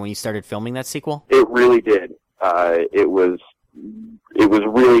 when you started filming that sequel? It really did. It was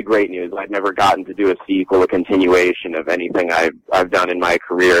really great news. I'd never gotten to do a sequel, a continuation of anything I've done in my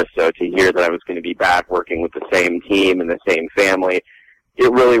career. So to hear that I was going to be back working with the same team and the same family,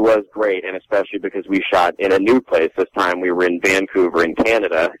 it really was great. And especially because we shot in a new place this time. We were in Vancouver in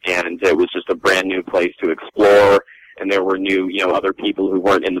Canada, and it was just a brand new place to explore. And there were new, other people who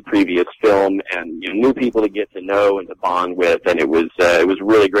weren't in the previous film, and new people to get to know and to bond with. And it was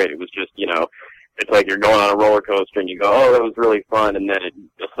really great. It was just, it's like you're going on a roller coaster and you go, oh, that was really fun, and then it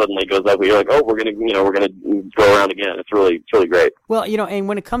just suddenly goes up. You're like, oh, we're gonna go around again. It's really great. Well, and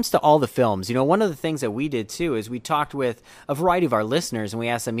when it comes to all the films, one of the things that we did too is we talked with a variety of our listeners and we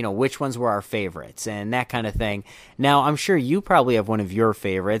asked them, which ones were our favorites and that kind of thing. Now, I'm sure you probably have one of your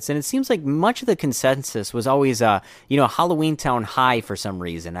favorites, and it seems like much of the consensus was always, Halloween Town High for some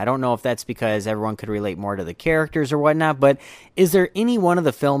reason. I don't know if that's because everyone could relate more to the characters or whatnot, but is there any one of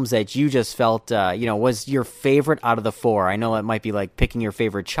the films that you just felt, was your favorite out of the 4? I know it might be like picking your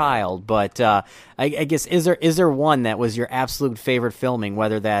favorite child, but I guess is there one that was your absolute favorite filming,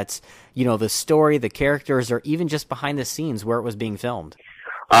 whether that's, the story, the characters, or even just behind the scenes where it was being filmed?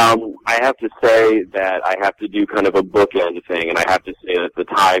 I have to say that I have to do kind of a bookend thing, and I have to say that the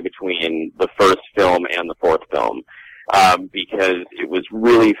tie between the first film and the 4th film, because it was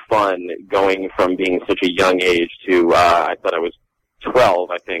really fun going from being such a young age to, I thought I was 12,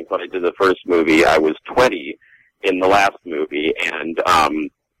 I think, when I did the first movie. I was 20 in the last movie, and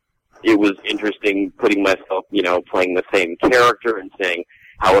it was interesting putting myself, playing the same character and saying,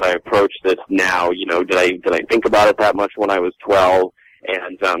 how would I approach this now? Did I think about it that much when I was 12?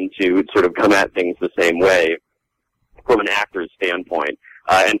 And to sort of come at things the same way. from an actor's standpoint.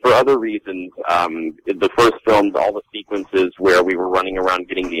 And for other reasons, the first films, all the sequences where we were running around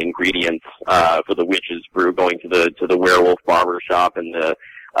getting the ingredients for the witch's brew, going to the werewolf barber shop and the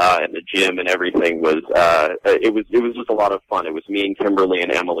gym and everything was it was just a lot of fun. It was me and Kimberly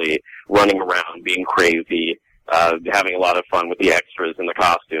and Emily running around, being crazy, having a lot of fun with the extras and the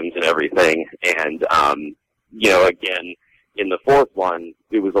costumes and everything. And again, in the fourth one,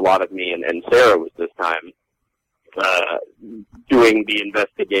 it was a lot of me and Sarah was this time doing the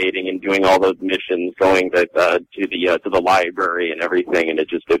investigating and doing all those missions, going to the library and everything, and it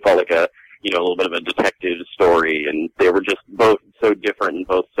felt like a little bit of a detective story, and they were just both so different and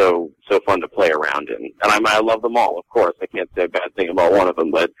both so fun to play around in. And I love them all, of course. I can't say a bad thing about one of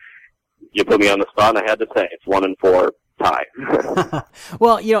them, but you put me on the spot, and I had to say it's 1 and 4 tie.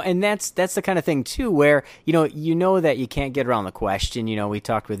 Well, and that's the kind of thing too, where that you can't get around the question. We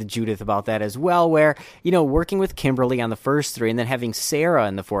talked with Judith about that as well, where working with Kimberly on the first 3 and then having Sarah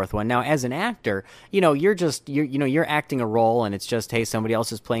in the fourth one. Now, as an actor, you're acting a role, and it's just, hey, somebody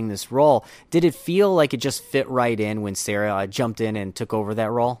else is playing this role. Did it feel like it just fit right in when Sarah jumped in and took over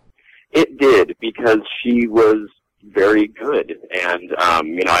that role? It did, because she was very good, and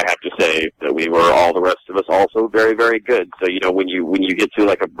I have to say that we were, all the rest of us, also very, very good. So when you get to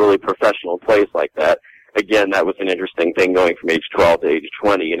like a really professional place like that, again, that was an interesting thing, going from age 12 to age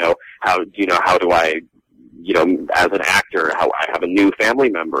 20. How do I, as an actor, how I have a new family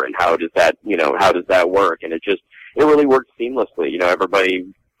member, and how does that work? And it really worked seamlessly.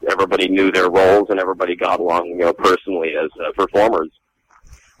 Everybody knew their roles, and everybody got along, personally as performers.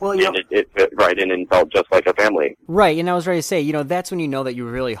 Well, and it fit right in and felt just like a family. Right, and I was ready to say, that's when you know that you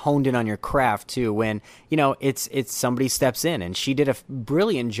really honed in on your craft too. When it's somebody steps in, and she did a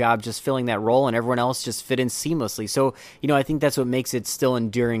brilliant job just filling that role, and everyone else just fit in seamlessly. So I think that's what makes it still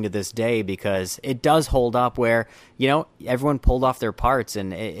enduring to this day, because it does hold up. Where everyone pulled off their parts,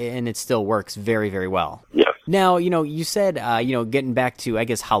 and it still works very, very well. Yeah. Now, you said, getting back to, I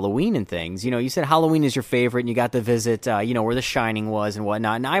guess, Halloween and things, you said Halloween is your favorite, and you got to visit, where The Shining was and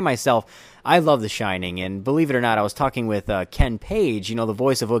whatnot. And I myself, I love The Shining, and believe it or not, I was talking with Ken Page, the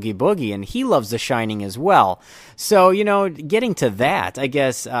voice of Oogie Boogie, and he loves The Shining as well. So, getting to that, I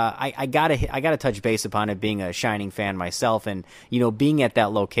guess I gotta touch base upon it, being a Shining fan myself, and being at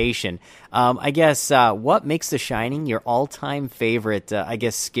that location. I guess what makes The Shining your all-time favorite? I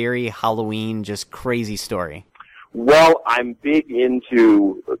guess scary Halloween, just crazy story. Well, I'm big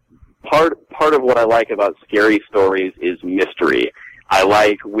into part of what I like about scary stories is mystery. I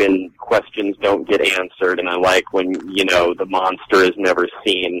like when questions don't get answered, and I like when, the monster is never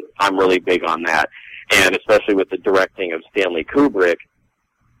seen. I'm really big on that. And especially with the directing of Stanley Kubrick,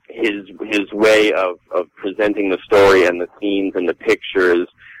 his way of presenting the story and the scenes and the pictures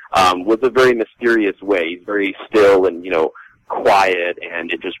was a very mysterious way. He's very still and, quiet, and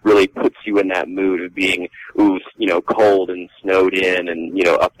it just really puts you in that mood of being, cold and snowed in and,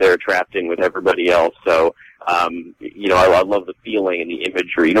 up there trapped in with everybody else. So, I love the feeling and the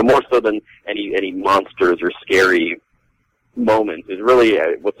imagery, more so than any monsters or scary moments. Is really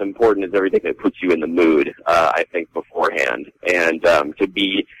what's important is everything that puts you in the mood, I think, beforehand. And to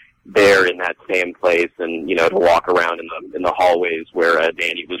be there in that same place, and to walk around in the hallways where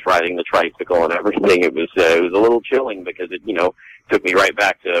Danny was riding the tricycle and everything, it was a little chilling, because it took me right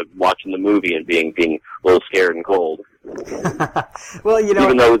back to watching the movie and being a little scared and cold. Well,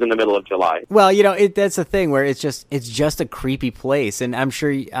 even though it was in the middle of July. Well, that's the thing where it's just a creepy place, and I'm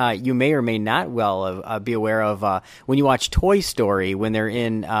sure you may or may not be aware of when you watch Toy Story, when they're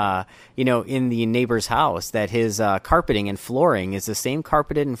in in the neighbor's house, that his carpeting and flooring is the same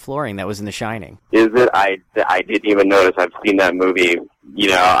carpeted and flooring that was in The Shining. Is it? I didn't even notice. I've seen that movie,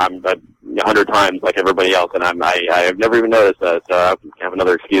 I'm 100 times like everybody else, and I have never even noticed that, so I have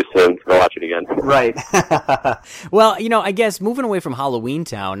another excuse to go watch it again. Right. Well, I guess moving away from Halloween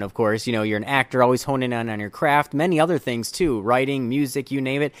Town, of course, you're an actor, always honing in on your craft, many other things too, writing, music, you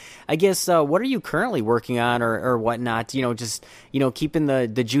name it. I guess, what are you currently working on or whatnot, just, keeping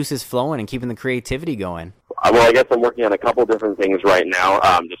the juices flowing and keeping the creativity going? Well, I guess I'm working on a couple different things right now,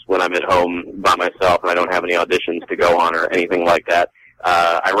 just when I'm at home by myself and I don't have any auditions to go on or anything like that.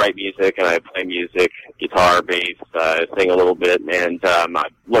 I write music and I play music, guitar, bass, sing a little bit, and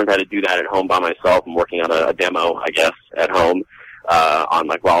I've learned how to do that at home by myself. I'm working on a demo, I guess, at home on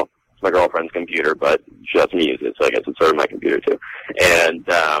it's my girlfriend's computer, but she lets me use it, so I guess it's sort of my computer too. And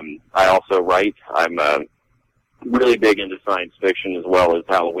I also write. I'm really big into science fiction as well as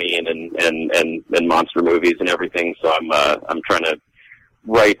Halloween and monster movies and everything. So I'm trying to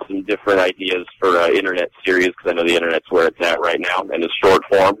write some different ideas for internet series, because I know the internet's where it's at right now, and it's short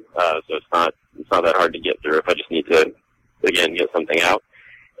form, so it's not that hard to get through if I just need to, again, get something out.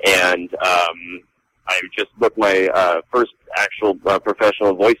 And I just booked my first actual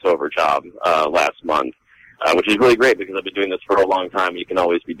professional voiceover job last month, which is really great because I've been doing this for a long time. You can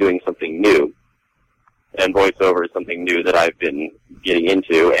always be doing something new. And voiceover is something new that I've been getting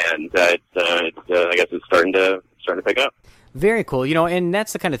into, and I guess it's starting to pick up. Very cool. And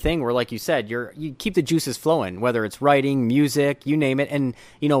that's the kind of thing where, like you said, you keep the juices flowing, whether it's writing, music, you name it. And,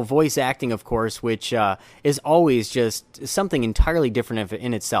 voice acting, of course, which is always just something entirely different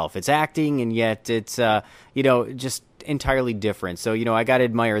in itself. It's acting, and yet it's, just entirely different. So, I got to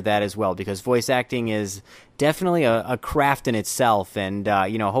admire that as well, because voice acting is definitely a craft in itself. And,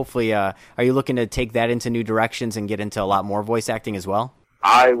 hopefully, are you looking to take that into new directions and get into a lot more voice acting as well?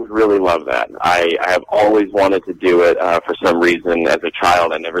 I would really love that. I have always wanted to do it. For some reason, as a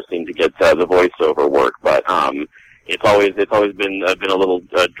child, I never seemed to get the voiceover work. But it's always been a little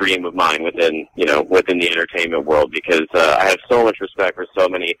dream of mine within the entertainment world, because I have so much respect for so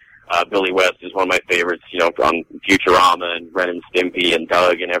many. Billy West is one of my favorites, on Futurama and Ren and Stimpy and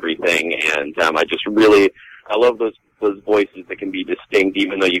Doug and everything. And I love those voices that can be distinct,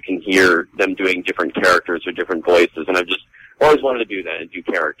 even though you can hear them doing different characters or different voices. And I've just always wanted to do that and do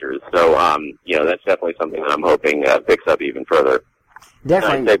characters. So, that's definitely something that I'm hoping picks up even further.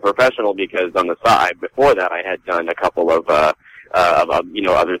 Definitely. And I say professional because on the side, before that, I had done a couple of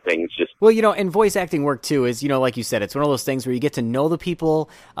other things. Just and voice acting work too is, like you said, it's one of those things where you get to know the people,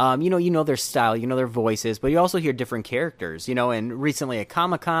 their style, their voices, but you also hear different characters, and recently at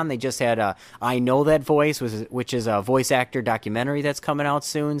Comic-Con, they just had I Know That Voice, which is a voice actor documentary that's coming out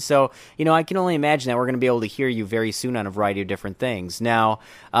soon. So, I can only imagine that we're going to be able to hear you very soon on a variety of different things. Now,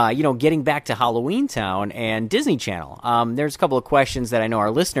 getting back to Halloween Town and Disney Channel, there's a couple of questions that I know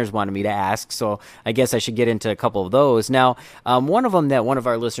our listeners wanted me to ask, so I guess I should get into a couple of those. Now, one of them that one of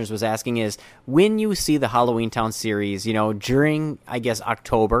our listeners was asking is, when you see the Halloween Town series, during, I guess,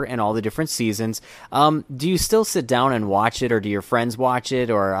 October and all the different seasons, do you still sit down and watch it, or do your friends watch it,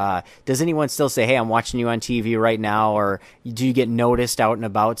 or does anyone still say, hey, I'm watching you on TV right now, or do you get noticed out and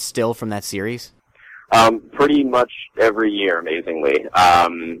about still from that series? Pretty much every year, amazingly.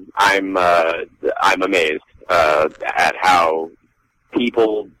 I'm amazed at how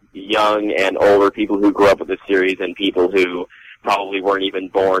people, young and older, people who grew up with the series and people who probably weren't even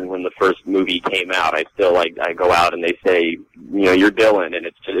born when the first movie came out, I go out and they say, you're Dylan, and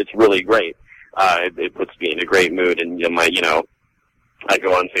it's really great. It puts me in a great mood, and I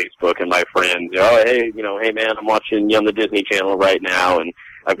go on Facebook and my friends, hey man, I'm watching you on the Disney Channel right now, and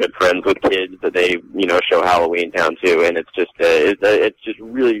I've got friends with kids that they, show Halloween Town to, and it's just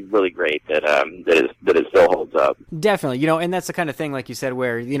really, really great that it still holds up. Definitely, and that's the kind of thing, like you said,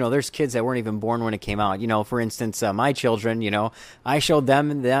 where, there's kids that weren't even born when it came out. For instance, my children, I showed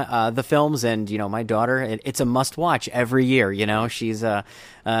them the films, and, my daughter, it's a must watch every year. She's,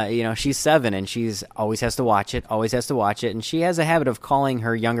 she's 7, and she's always has to watch it, and she has a habit of calling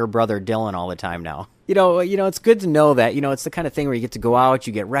her younger brother Dylan all the time now. It's good to know that, it's the kind of thing where you get to go out,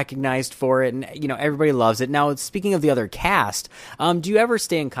 you get recognized for it, and, everybody loves it. Now, speaking of the other cast, do you ever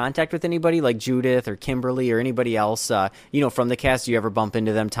stay in contact with anybody like Judith or Kimberly or anybody else, from the cast? Do you ever bump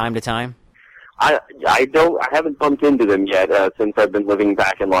into them time to time? I haven't bumped into them yet, since I've been living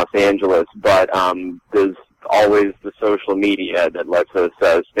back in Los Angeles, but, there's always the social media that lets us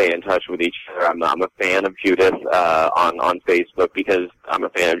stay in touch with each other. I'm a fan of Judith, on Facebook, because I'm a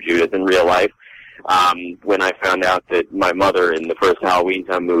fan of Judith in real life. When I found out that my mother in the first Halloween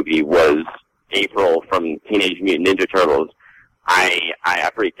Town movie was April from Teenage Mutant Ninja Turtles,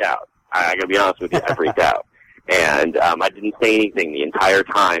 I freaked out. I gotta be honest with you, I freaked out. And I didn't say anything the entire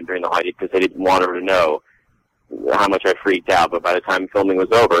time during the holiday because I didn't want her to know how much I freaked out. But by the time filming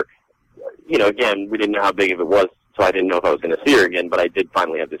was over, again, we didn't know how big of it was, so I didn't know if I was going to see her again, but I did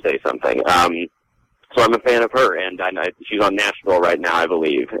finally have to say something. So I'm a fan of her, and she's on Nashville right now, I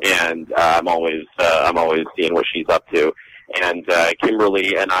believe, and I'm always seeing what she's up to. And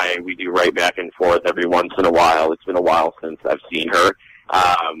Kimberly and we do write back and forth every once in a while. It's been a while since I've seen her,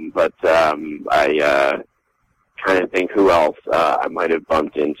 but I trying to think who else I might have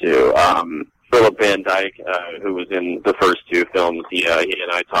bumped into. Philip Van Dyke, who was in the first 2 films, he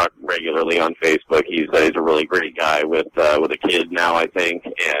and I talk regularly on Facebook. He's a really great guy with a kid now, I think,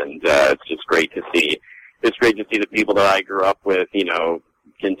 and it's just great to see. It's great to see the people that I grew up with,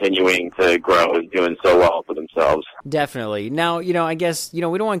 continuing to grow and doing so well for themselves. Definitely. Now, I guess, we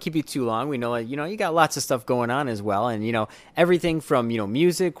don't want to keep you too long. We know, you got lots of stuff going on as well. And, everything from,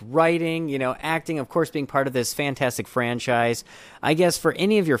 music, writing, acting, of course, being part of this fantastic franchise. I guess for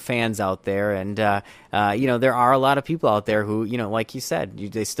any of your fans out there, and, there are a lot of people out there who, like you said,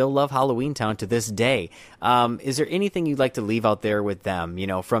 they still love Halloween Town to this day. Is there anything you'd like to leave out there with them,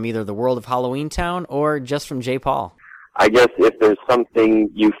 from either the world of Halloween Town or just from J. Paul? I guess if there's something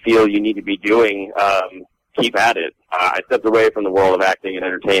you feel you need to be doing, keep at it. I stepped away from the world of acting and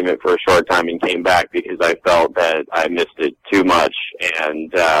entertainment for a short time and came back because I felt that I missed it too much.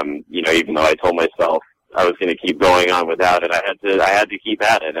 And, even though I told myself I was going to keep going on without it, I had to keep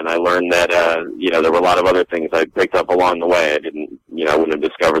at it. And I learned that, there were a lot of other things I picked up along the way. I wouldn't have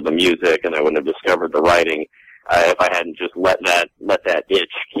discovered the music and I wouldn't have discovered the writing, if I hadn't just let that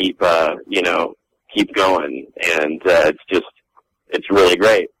itch keep going. And, it's really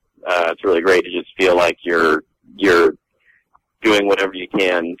great. It's really great to just feel like you're doing whatever you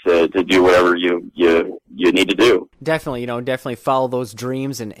can to do whatever you need to do. Definitely, definitely follow those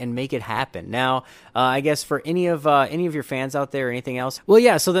dreams and make it happen. Now, I guess for any of your fans out there or anything else, well,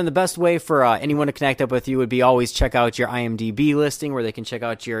 yeah, so then the best way for anyone to connect up with you would be always check out your IMDb listing where they can check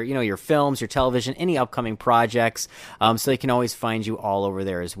out your films, your television, any upcoming projects, so they can always find you all over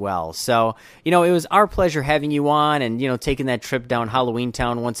there as well. So, it was our pleasure having you on and, taking that trip down Halloween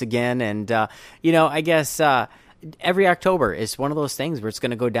Town once again. And, I guess, every October is one of those things where it's going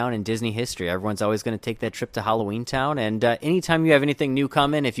to go down in Disney history. Everyone's always going to take that trip to Halloween Town. And anytime you have anything new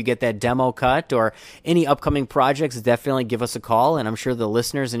coming, if you get that demo cut or any upcoming projects, definitely give us a call. And I'm sure the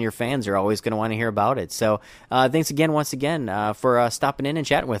listeners and your fans are always going to want to hear about it. So thanks again, once again, for stopping in and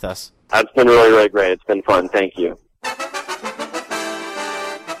chatting with us. It's been really, really great. It's been fun. Thank you.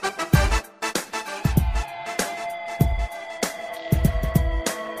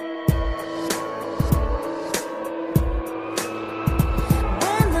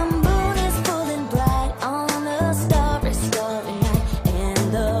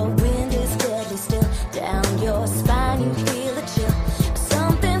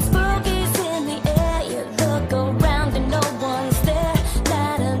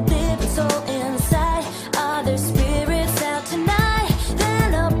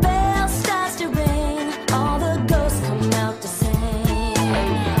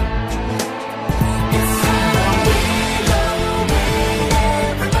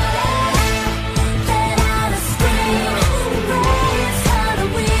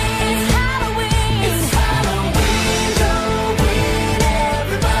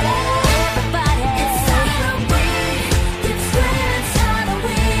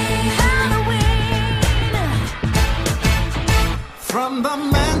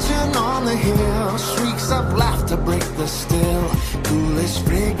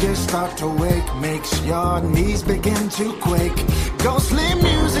 Start to wake, makes your knees begin to quake. Ghostly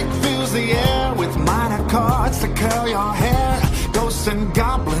music fills the air with minor chords to curl your hair. Ghosts and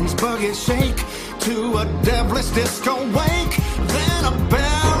goblins boogie shake to a devilish disco wake. Then a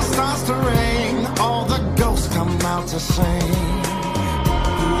bell starts to ring, all the ghosts come out to sing.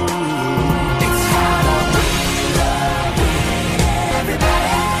 It's Halloween, Halloween,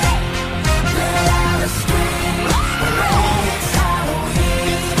 everybody. Let out a scream, hooray, it's Halloween.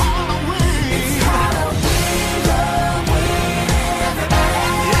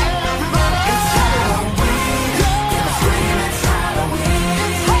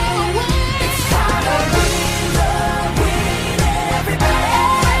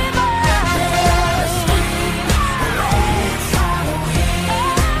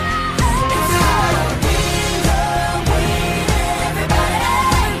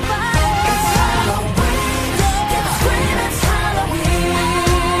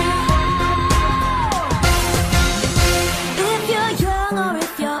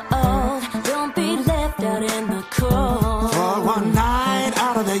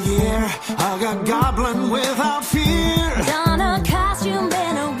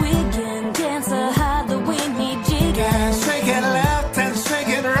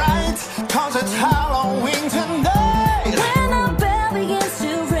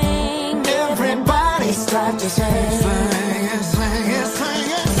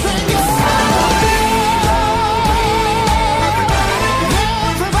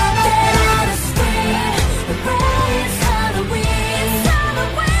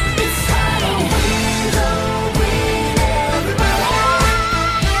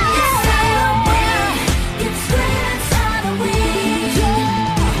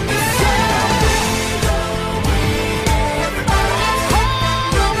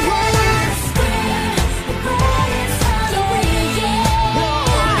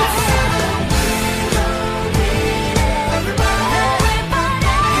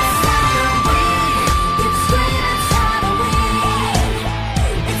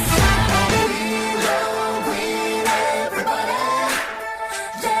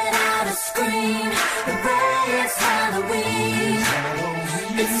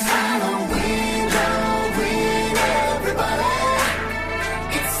 It's Halloween, Halloween, everybody.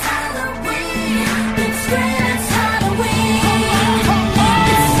 It's Halloween. It's great, it's Halloween.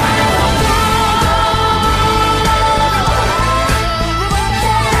 It's Halloween, everybody.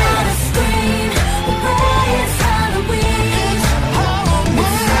 Scream, hooray, it's Halloween.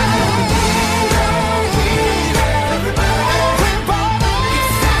 It's Halloween, everybody.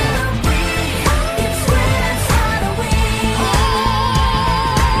 It's Halloween. It's great, it's Halloween.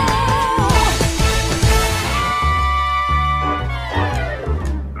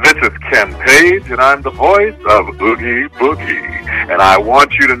 This is Ken Page, and I'm the voice of Oogie Boogie. And I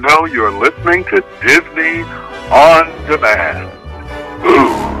want you to know you're listening to Disney On Demand. Ooh.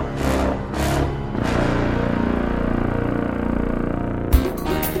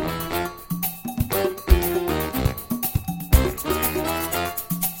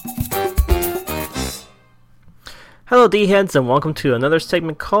 Hello D-Heads, and welcome to another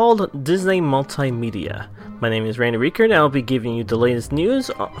segment called Disney Multimedia. My name is Randy Reeker, and I'll be giving you the latest news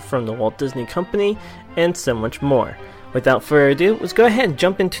from the Walt Disney Company and so much more. Without further ado, let's go ahead and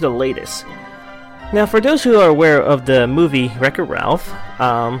jump into the latest. Now, for those who are aware of the movie Wreck-It Ralph,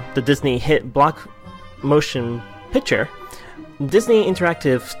 the Disney hit block motion picture, Disney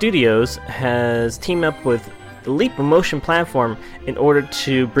Interactive Studios has teamed up with the Leap Motion platform in order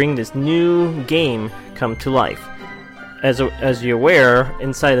to bring this new game come to life. As you're aware,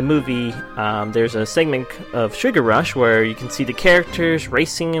 inside the movie, there's a segment of Sugar Rush where you can see the characters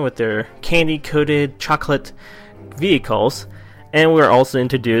racing with their candy-coated chocolate vehicles, and we're also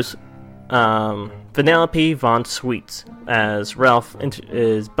introduced Vanellope Von Sweets as Ralph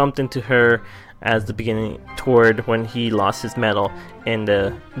is bumped into her as the beginning toward when he lost his medal in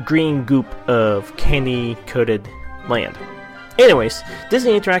the green goop of candy-coated land. Anyways,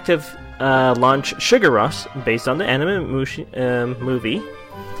 Disney Interactive launched Sugar Rush based on the anime movie,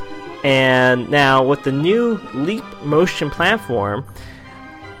 and now with the new Leap Motion platform,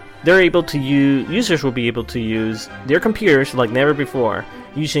 users will be able to use their computers like never before,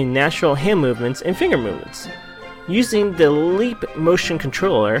 using natural hand movements and finger movements. Using the Leap Motion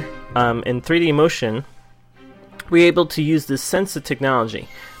controller in 3D motion, we're able to use this sensitive technology.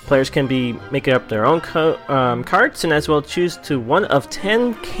 Players can make up their own carts and as well choose to one of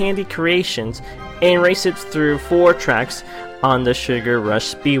 10 candy creations and race it through 4 tracks on the Sugar Rush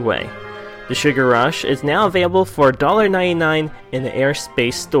Speedway. The Sugar Rush is now available for $1.99 in the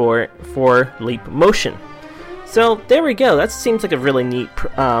Airspace store for Leap Motion. So there we go. That seems like a really neat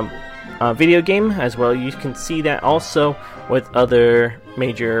video game as well. You can see that also with other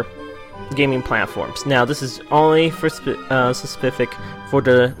major gaming platforms. Now this is only for specific for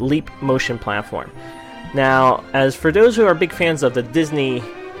the Leap Motion platform. Now, as for those who are big fans of the Disney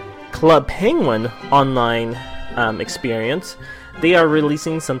Club Penguin online experience, they are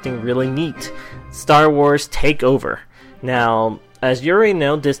releasing something really neat: Star Wars Takeover. Now, as you already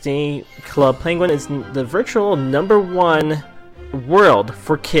know, Disney Club Penguin is the virtual #1 world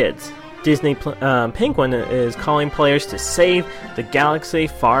for kids. Disney Penguin is calling players to save the galaxy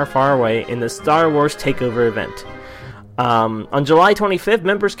far, far away in the Star Wars Takeover event. On July 25th,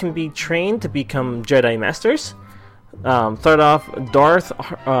 members can be trained to become Jedi Masters. Start off Darth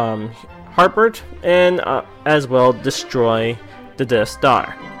Harpert and as well destroy the Death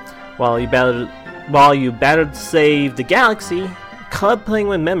Star. While you battle to save the galaxy, Club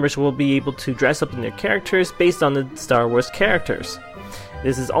Penguin members will be able to dress up in their characters based on the Star Wars characters.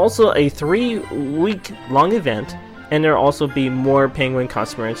 This is also a 3-week-long event, and there will also be more Penguin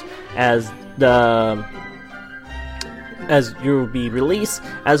customers as you will be released,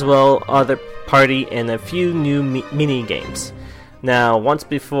 as well other party and a few new mini games. Now, once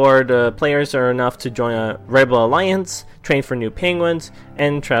before, the players are enough to join a Rebel Alliance, train for new Penguins,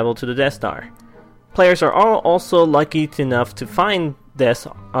 and travel to the Death Star. Players are all also lucky enough to find Darth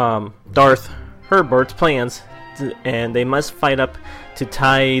Herbert's plans, and they must fight up to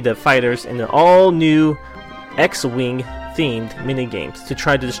tie the fighters in the all-new X-Wing themed minigames to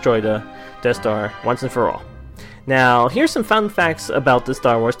try to destroy the Death Star once and for all. Now, here's some fun facts about the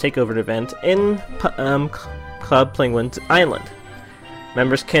Star Wars Takeover event in Club Penguin's Island.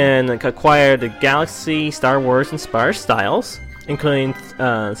 Members can acquire the Galaxy Star Wars inspired styles, including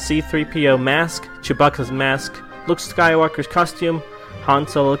C-3PO mask, Chewbacca's mask, Luke Skywalker's costume, Han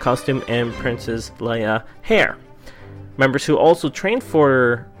Solo costume, and Princess Leia hair. Members who also train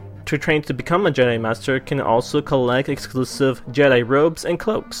to become a Jedi Master can also collect exclusive Jedi robes and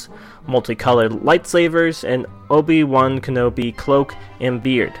cloaks, multicolored lightsabers, and Obi-Wan Kenobi cloak and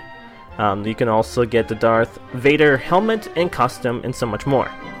beard. You can also get the Darth Vader helmet and costume, and so much more.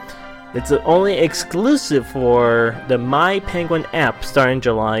 It's only exclusive for the My Penguin app starting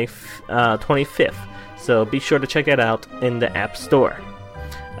July 25th. So be sure to check it out in the App Store.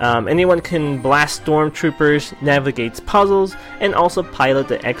 Anyone can blast stormtroopers, navigate puzzles, and also pilot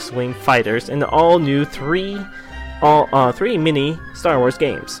the X-Wing fighters in the all-new three mini Star Wars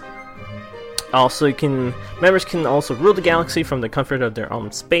games. Also, members can also rule the galaxy from the comfort of their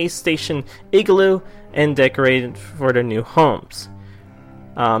own space station igloo and decorate it for their new homes.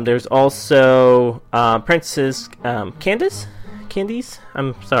 There's also Princess Candies.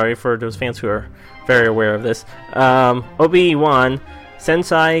 I'm sorry for those fans who are very aware of this. Obi-Wan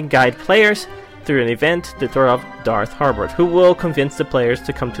Sensei guide players through an event to throw off Darth Harbord, who will convince the players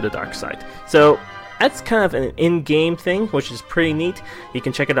to come to the dark side. So that's kind of an in-game thing, which is pretty neat. You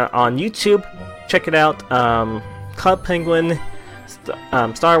can check it out on YouTube. Check it out. Club Penguin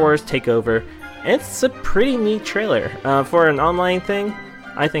Star Wars Takeover. It's a pretty neat trailer. For an online thing,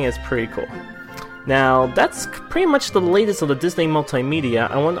 I think it's pretty cool. Now, that's pretty much the latest of the Disney multimedia.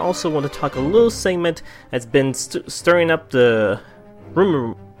 I also want to talk a little segment that's been stirring up the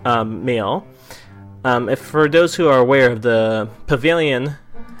rumor mill. If for those who are aware of the pavilion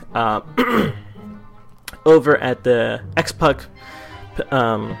over at the X-Puck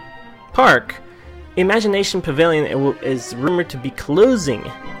Park, Imagination Pavilion is rumored to be closing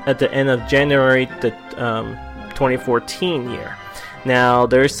at the end of January the 2014 year. Now,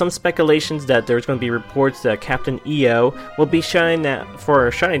 there's some speculations that there's going to be reports that Captain EO will be shutting down for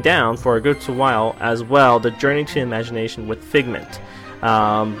a good while as well. The Journey to Imagination with Figment.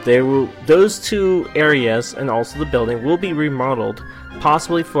 Those two areas and also the building will be remodeled,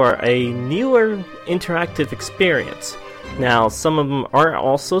 possibly for a newer interactive experience. Now, some of them are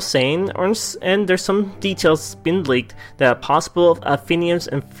also saying, and there's some details been leaked, that a possible Phineas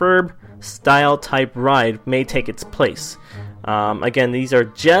and Ferb style type ride may take its place. Again, these are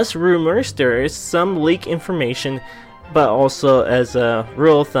just rumors. There is some leak information, but also as a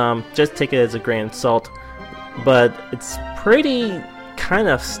rule of thumb, just take it as a grain of salt. But it's pretty kind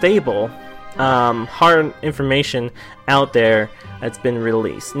of stable, hard information out there that's been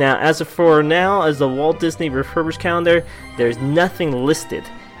released. Now, as the Walt Disney Refurbished calendar, there's nothing listed.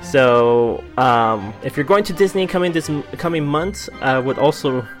 So, if you're going to Disney coming months, I would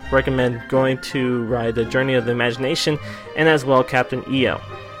also recommend going to ride the Journey of the Imagination and as well Captain EO.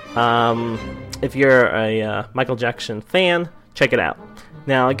 If you're a Michael Jackson fan, check it out.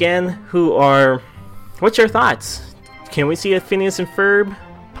 Now, again, what's your thoughts? Can we see a Phineas and Ferb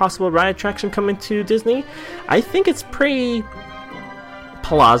possible ride attraction coming to Disney? I think it's pretty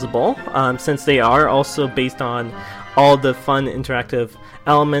plausible, since they are also based on all the fun interactive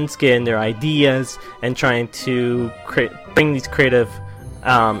elements, getting their ideas, and trying to bring these creative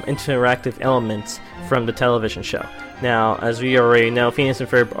interactive elements from the television show. Now, as we already know, Phineas and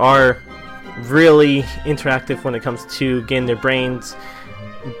Ferb are really interactive when it comes to getting their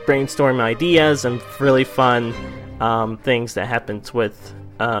brainstorm ideas and really fun things that happens with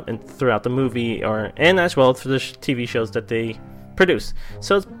throughout the movie and as well through the TV shows that they produce.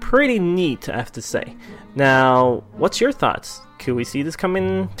 So it's pretty neat, I have to say. Now, what's your thoughts? Could we see this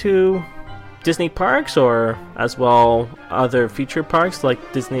coming to Disney parks or as well other feature parks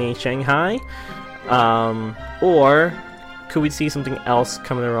like Disney Shanghai? Or could we see something else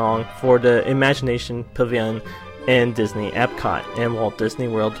coming along for the Imagination Pavilion in Disney Epcot and Walt Disney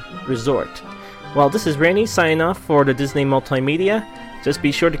World Resort? Well, this is Randy signing off for the Disney Multimedia. Just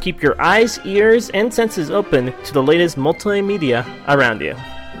be sure to keep your eyes, ears, and senses open to the latest multimedia around you.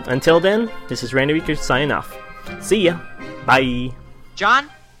 Until then, this is Randy Weekers signing off. See ya. Bye. John,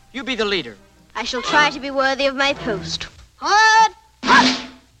 you be the leader. I shall try to be worthy of my post. Hard!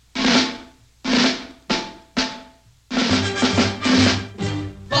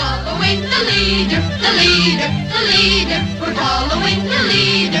 Following the leader, the leader, the leader. We're following the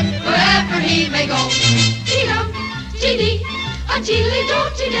leader wherever he may go. Tee-dum, tee-dee, a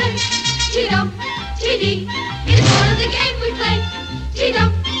teedly-do-tee-day. Tee-dum, tee-dee, it's part of the game we play.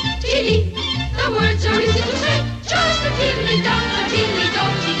 Tee-dum, tee-dee, the words are easy to say. Just a teedly-dum, a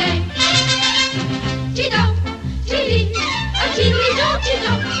teedly-do-tee-day. Tee-dum, tee-dee, a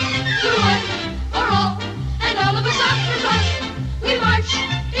teedly-do-tee-dum. For one, for all, and all of us after fun. We march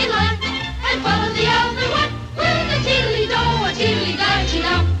in line and follow the elder one with a teedly-do, a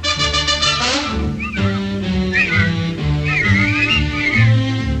teedly-do-tee-dum.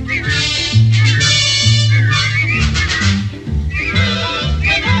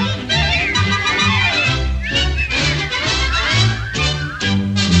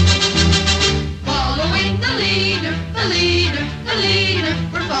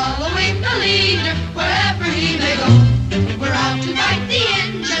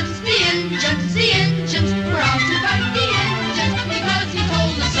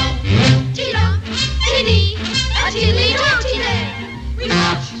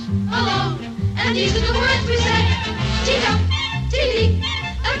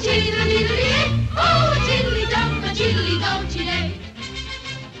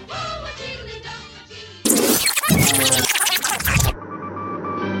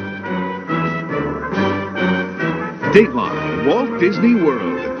 Dateline Walt Disney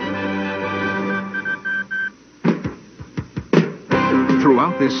World.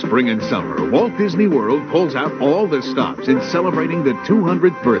 Throughout this spring and summer, Walt Disney World pulls out all the stops in celebrating the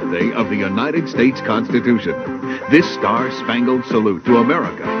 200th birthday of the United States Constitution. This star-spangled salute to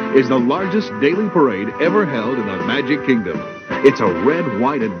America is the largest daily parade ever held in the Magic Kingdom. It's a red,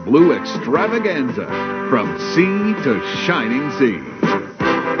 white, and blue extravaganza from sea to shining sea.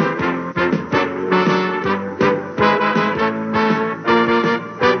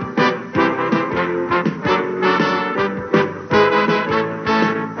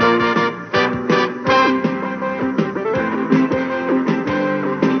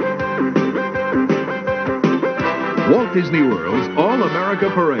 Walt Disney World's All-America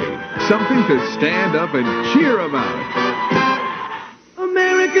Parade. Something to stand up and cheer about.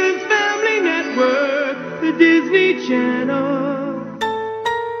 America's Family Network, the Disney Channel.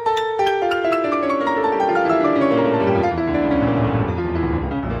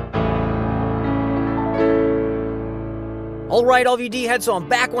 All right, all of you D-heads, so I'm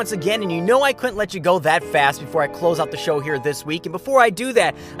back once again, and you know I couldn't let you go that fast before I close out the show here this week. And before I do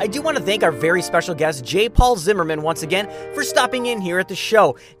that, I do want to thank our very special guest, J. Paul Zimmerman, once again, for stopping in here at the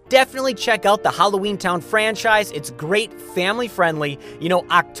show. Definitely check out the Halloween Town franchise. It's great, family-friendly,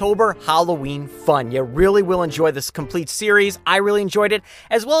 October Halloween fun. You really will enjoy this complete series. I really enjoyed it,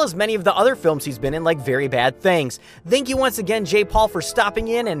 as well as many of the other films he's been in, like Very Bad Things. Thank you once again, J. Paul, for stopping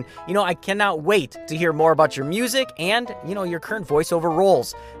in, and, I cannot wait to hear more about your music and, your current voiceover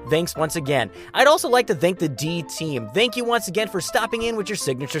roles. Thanks once again. I'd also like to thank the D team. Thank you once again for stopping in with your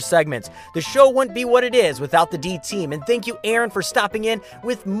signature segments. The show wouldn't be what it is without the D team, and thank you, Aaron, for stopping in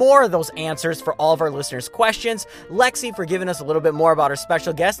with more of those answers for all of our listeners' questions, Lexi for giving us a little bit more about our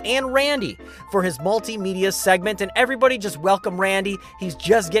special guest, and Randy for his multimedia segment. And everybody just welcome Randy. He's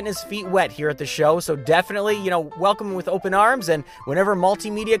just getting his feet wet here at the show, so definitely, welcome him with open arms, and whenever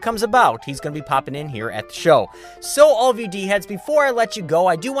multimedia comes about, he's going to be popping in here at the show. So all of you D-heads, before I let you go,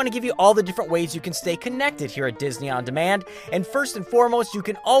 I do want to give you all the different ways you can stay connected here at Disney On Demand. And first and foremost, you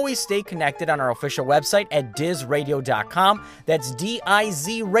can always stay connected on our official website at DizRadio.com. That's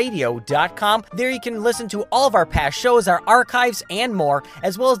DIZRadio.com. There you can listen to all of our past shows, our archives, and more,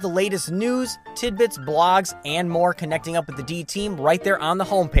 as well as the latest news, tidbits, blogs, and more, connecting up with the D team right there on the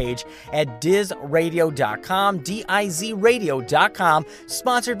homepage at DizRadio.com, DIZRadio.com,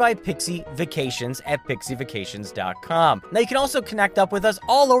 sponsored by Pixie Vacations at PixieVacations.com. Now you can also connect up with us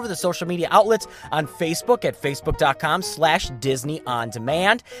all over the social media outlets on Facebook at Facebook.com/Disney On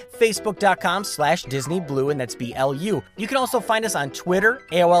Demand, Facebook.com/Disney Blue, and that's BLU. You can also find us on Twitter,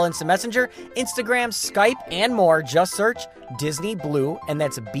 AOL Instant Messenger, Instagram, Skype, and more. Just search Disney Blue, and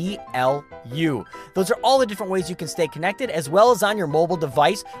that's BLU. Those are all the different ways you can stay connected, as well as on your mobile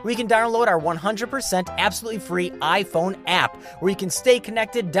device, where you can download our 100% absolutely free iPhone app, where you can stay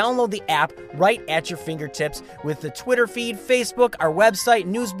connected, download the app right at your fingertips with the Twitter feed, Facebook, our website,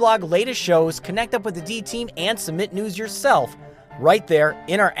 news blog, latest shows, connect up with the D team, and submit news yourself right there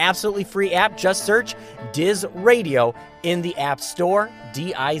in our absolutely free app. Just search Diz Radio in the App Store,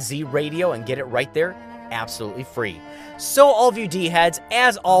 DIZ Radio, and get it right there absolutely free. So all of you D-heads,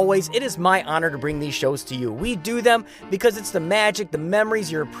 as always, it is my honor to bring these shows to you. We do them because it's the magic, the memories,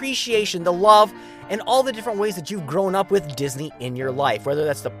 your appreciation, the love, and all the different ways that you've grown up with Disney in your life, whether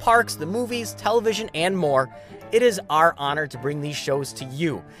that's the parks, the movies, television, and more. It is our honor to bring these shows to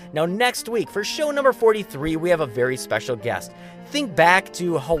you. Now, next week, for show number 43, we have a very special guest. Think back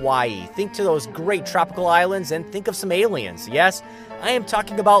to Hawaii, think to those great tropical islands, and think of some aliens. Yes, I am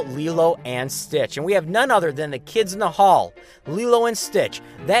talking about Lilo and Stitch, and we have none other than the kids in the hall, Lilo and Stitch,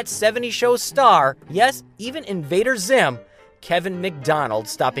 that 70s show star, yes, even Invader Zim, Kevin McDonald,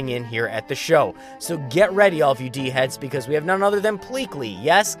 stopping in here at the show. So get ready, all of you D-heads, because we have none other than Pleakley,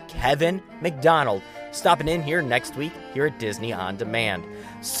 yes, Kevin McDonald, stopping in here next week here at Disney On Demand.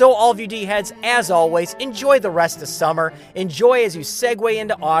 So all of you D-heads, as always, enjoy the rest of summer. Enjoy as you segue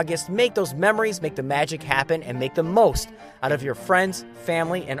into August. Make those memories, make the magic happen, and make the most out of your friends,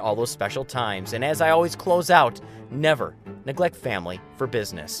 family, and all those special times. And as I always close out, never neglect family for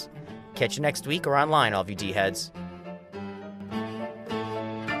business. Catch you next week or online, all of you D-heads.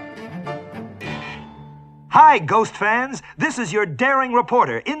 Hi, Ghost fans. This is your daring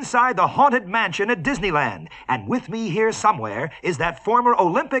reporter inside the Haunted Mansion at Disneyland. And with me here somewhere is that former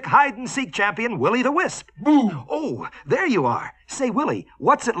Olympic hide-and-seek champion, Willie the Wisp. Boo! Oh, there you are. Say, Willie,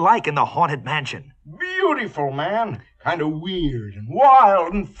 what's it like in the Haunted Mansion? Beautiful, man. Kind of weird and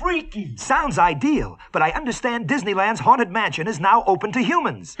wild and freaky. Sounds ideal, but I understand Disneyland's Haunted Mansion is now open to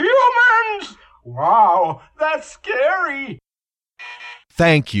humans. Humans? Wow, that's scary.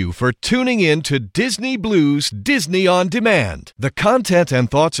 Thank you for tuning in to Disney Blues Disney On Demand. The content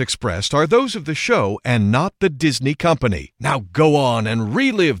and thoughts expressed are those of the show and not the Disney Company. Now go on and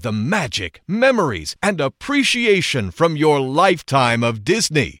relive the magic, memories, and appreciation from your lifetime of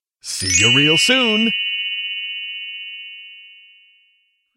Disney. See you real soon.